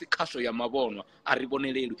a si khasho ya mavhonwa a ri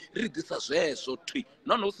vhoneleli ri ḓisa zwezwo twi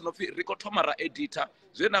nahone hu si no pfhi ri khou thoma ra edita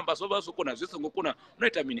zwe namba zwo vha zwo kuna zwi songo kuna no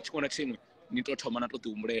ita mini tshiṅwe na tshiṅwe ni tou thoma na tou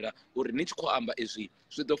ḓihumbulela uri ni tshi khou amba ezwi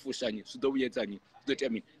zwi ḓo fushanyi zwi ḓo vhuyedzanyi zwi ḓo itea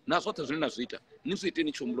mini na zwoṱhe zwine na zwi ita ni zwi ite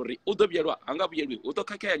ni tshi humbula uri u ḓo vhuyelwa ha nga vhuyelwi hu ḓo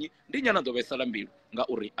khakheyanyi ndi nyana ḓo vhaisala mbilu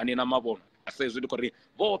ngauri ani na mavhono a sa ezwi ndi khou ri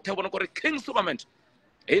vhoṱhe vho no khou ri King Solomon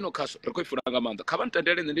heino khasho ri khou i funa nga maanḓa kha vha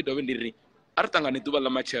ntendele nṋe ndi dovhe ndi ri a ri ṱangane ḓuvha ḽa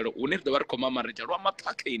matshelo hune ri ḓo vha ri khou mamaredza lwa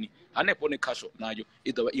maṱhakheni hanefho ni khasho nayo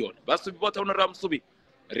i ḓo vha i hone vhasuvi vhoṱhe vho no ri musuvi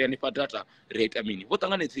ri anifha data ri ita mini vho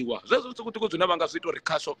ṱanganedziwa zwezwo zwiṱukuṱuku zwine vha nga zwi ita uri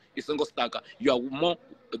khasho i songo staka you are more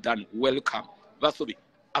than welcome vhasuvi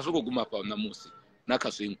a zwi khou guma fha ṋamusi na kha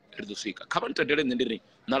zwiṅwe ri ḓo swika kha vha ntendele nṋe ndi ri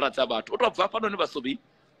na ladza vhathu u tou bva hafhanoni vhasuvi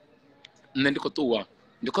nṋe ndi khou ṱuwa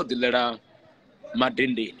ndi khou ḓilela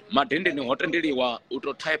madendeni ho tendeliwa u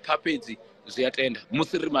tou type fhedzi zwi a tenda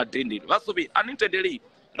musi ri madendeni vhasuvi a ni tendeli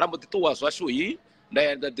ra mbo ḓi ṱuwa zwashu nda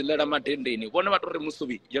ya nda ḓilela madendeni vhone vha tou ri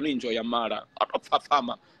musuvi yo no enjoy ya mala a tou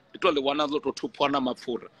pfhapfhama ndi tou ḽi wana ḽo tou thuphiwa na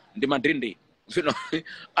mapfura ndi madendeni zwino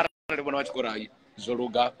arali vhona vha tshi khou ri zwo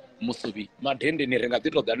luga musuvi madendeni ri nga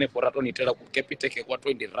ḓi tou ḓa hanefho ra tou ni itela ku capiteke kwa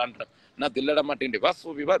R20 na ḓilela madende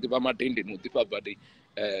vhasuvi vha ḓivha madendeni u ḓifha badi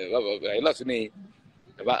heiḽa zwine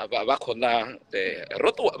vha khou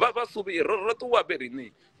ḽa vhasuvi ro ṱuwa be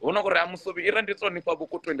riṋe hu no khou ri a musuvi ira ndi tou nifha vho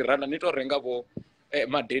ku R20 ni tou renga vho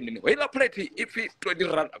madendeni heiḽa plate ipfhi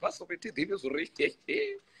R20 vhasuvi thi ḓivhi zwo ri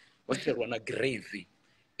ho sheliwa na gravy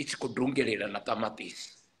i tshi khou dungelela na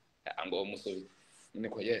ṱamaṱisi ango musuvi ni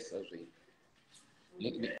khou yesa zwi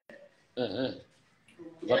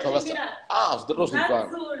vhathu vha sa zwi ḓo tou zwi bva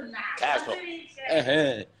khasho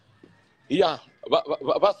ya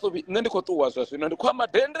vhasuvi nṋe ndi khou ṱuwa zwa zwino ndi khou ya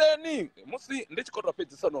madendeni musi ndi tshi khou tou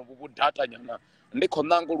fhedzisa no vhudata nyana ndi khou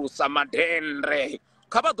ṋangulusa madende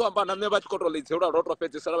kha vha ḓo amba na nṋe vha tshi khou tou ḽidzelwa lwo tou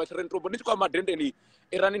fhedzisela vha tshi ri ntumbu ndi tshi khou ya madendeni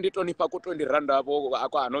irani ndi tou nifha ku R20 vho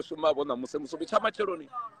ako ano shuma vho na musuvi tsha matsheloni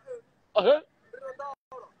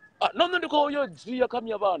nṋe ndi khou yo dzhia kha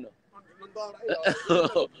miya vhana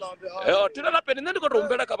tina na peni nṋe ndi khou tou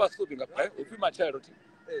humbela kha vhasuvi nga upfhi matshelo ti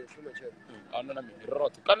ana na mini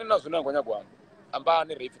roṱhe kani na zwine a khou nyaga u amba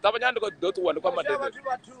ambani ri pfhi ṱavhanya ndi khou ḓo ṱuwa ndi khou ya madendeni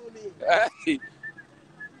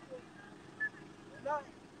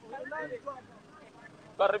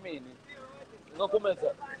vha ri mini nga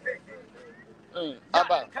kumedza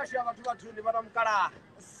amba khasho ya vhathuni vha na mukalaha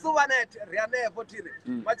suvanet ri hanefho tiri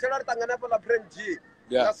matshelo ri ṱangana hafhaḽa Brand G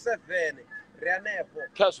na 7 ri hanefo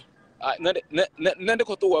khasho nṋe ndi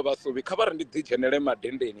khou ṱuwa vhasuvi kha vha ri ndi ḓidzhenele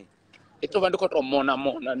madendeni i tou vha ndi khou tou mona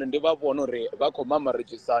ndi vha vhona uri vha khou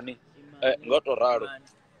mamaredzhisani nga tou ralo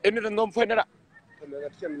ini ri ndo mpfhenela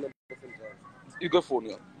ige phone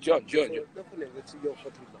yo John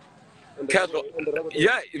Caso.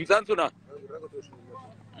 Yeah, in Zanzuna.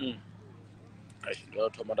 I should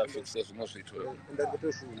not have made fix this most it.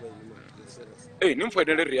 Hey, Nympho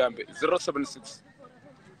Riambe 076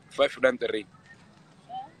 593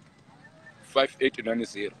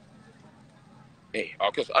 5890. Hey,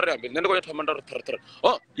 okay, so Ariambe, then go to Mandar.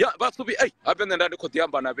 Oh, yeah, but to be I've been there to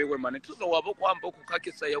Kotiamba and Abe man. It's so Waboku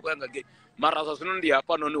Kakisa Yoganga Maras Nundi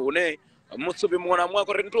upon Une, Musubi Mona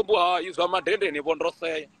Mako into Boa, is Zama Dende in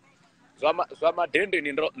Bondrose, Zama Dende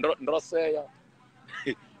in Rosea.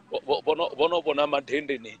 Bono Bonama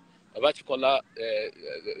Dendini, Vachicola,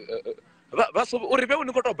 Vasu Uribe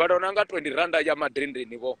got a Badonanga 20 Randa Yama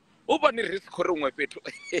Dendinivo. Open the risk room with it.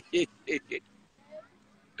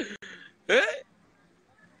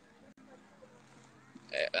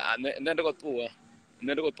 And then go to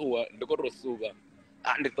the Gorosuba,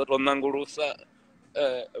 and the Totonangurusa,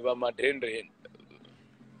 Vamadendin,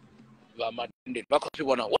 Vamadendin,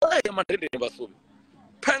 Bakosibona. What am I dending Vasu?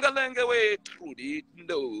 Pangalanga way, Trudy,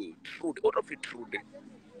 no, Trudy, what of it, Trudy?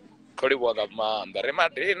 Koriwaga man, the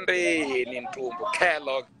Remadende, Nintumbo,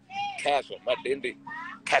 Kellogg, Castle, Madende,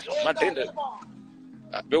 Castle, Madende.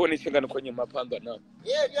 Bewani chingana kwenye mapanda na.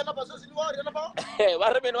 Hey,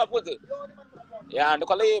 warame na puti. Ya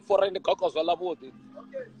ndokale foreign kokos wala puti.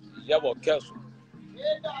 Yabo Castle.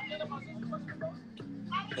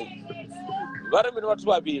 Warame na watu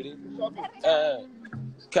wabili.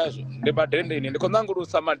 Castle. De Madende ni ndikondanguru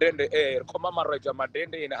sa Madende koma maraja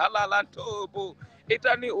Madende ni halala tobu.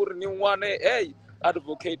 Itani urni wane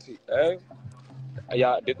advocate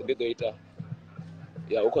ya did ita.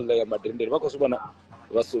 Ya uko le Madende wako subana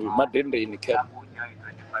wasu Madende ni ke.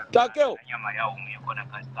 Takeo.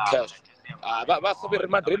 Cash. Basubi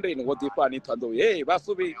Madende ni wodi pa ni tando.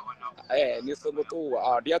 Basubi ni sono tu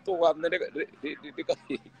dia tu wa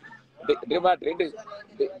de Madende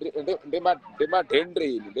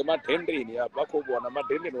ni bako bona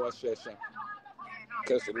Madende no washesha.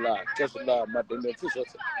 Kesla Madende fiso.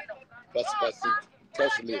 Basi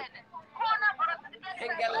Kesli.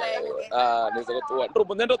 Nizo tu wa.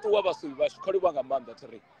 Robonendo tu wa basu bash kori wanga manda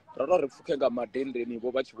tari. Raro refukenga Madende ni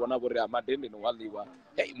bo bachibona bore Madende no waliwa.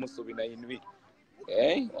 Musubi na inwi.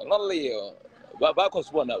 Lolio. Bako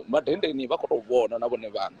subona Madende ni bako to bona na bone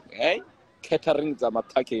bana. Catering za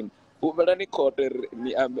matake ubela ni kote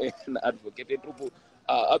ni ame na advocate tupu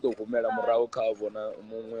ado kumela murao ka bona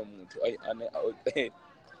mumwe mtu ane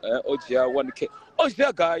ojia 1k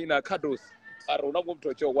ojia ga ina kados arona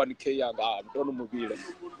kumtocho 1k yanga mtono mubile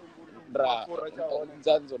ndra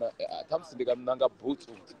nzanzo na tamsindika mnanga boots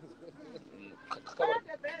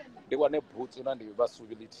ndiwane boots na ndi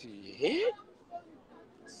basubility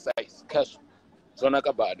size cash zona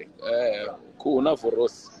kabade kuna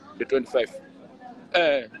foros the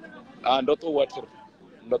 25 ndoto water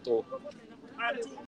ndoto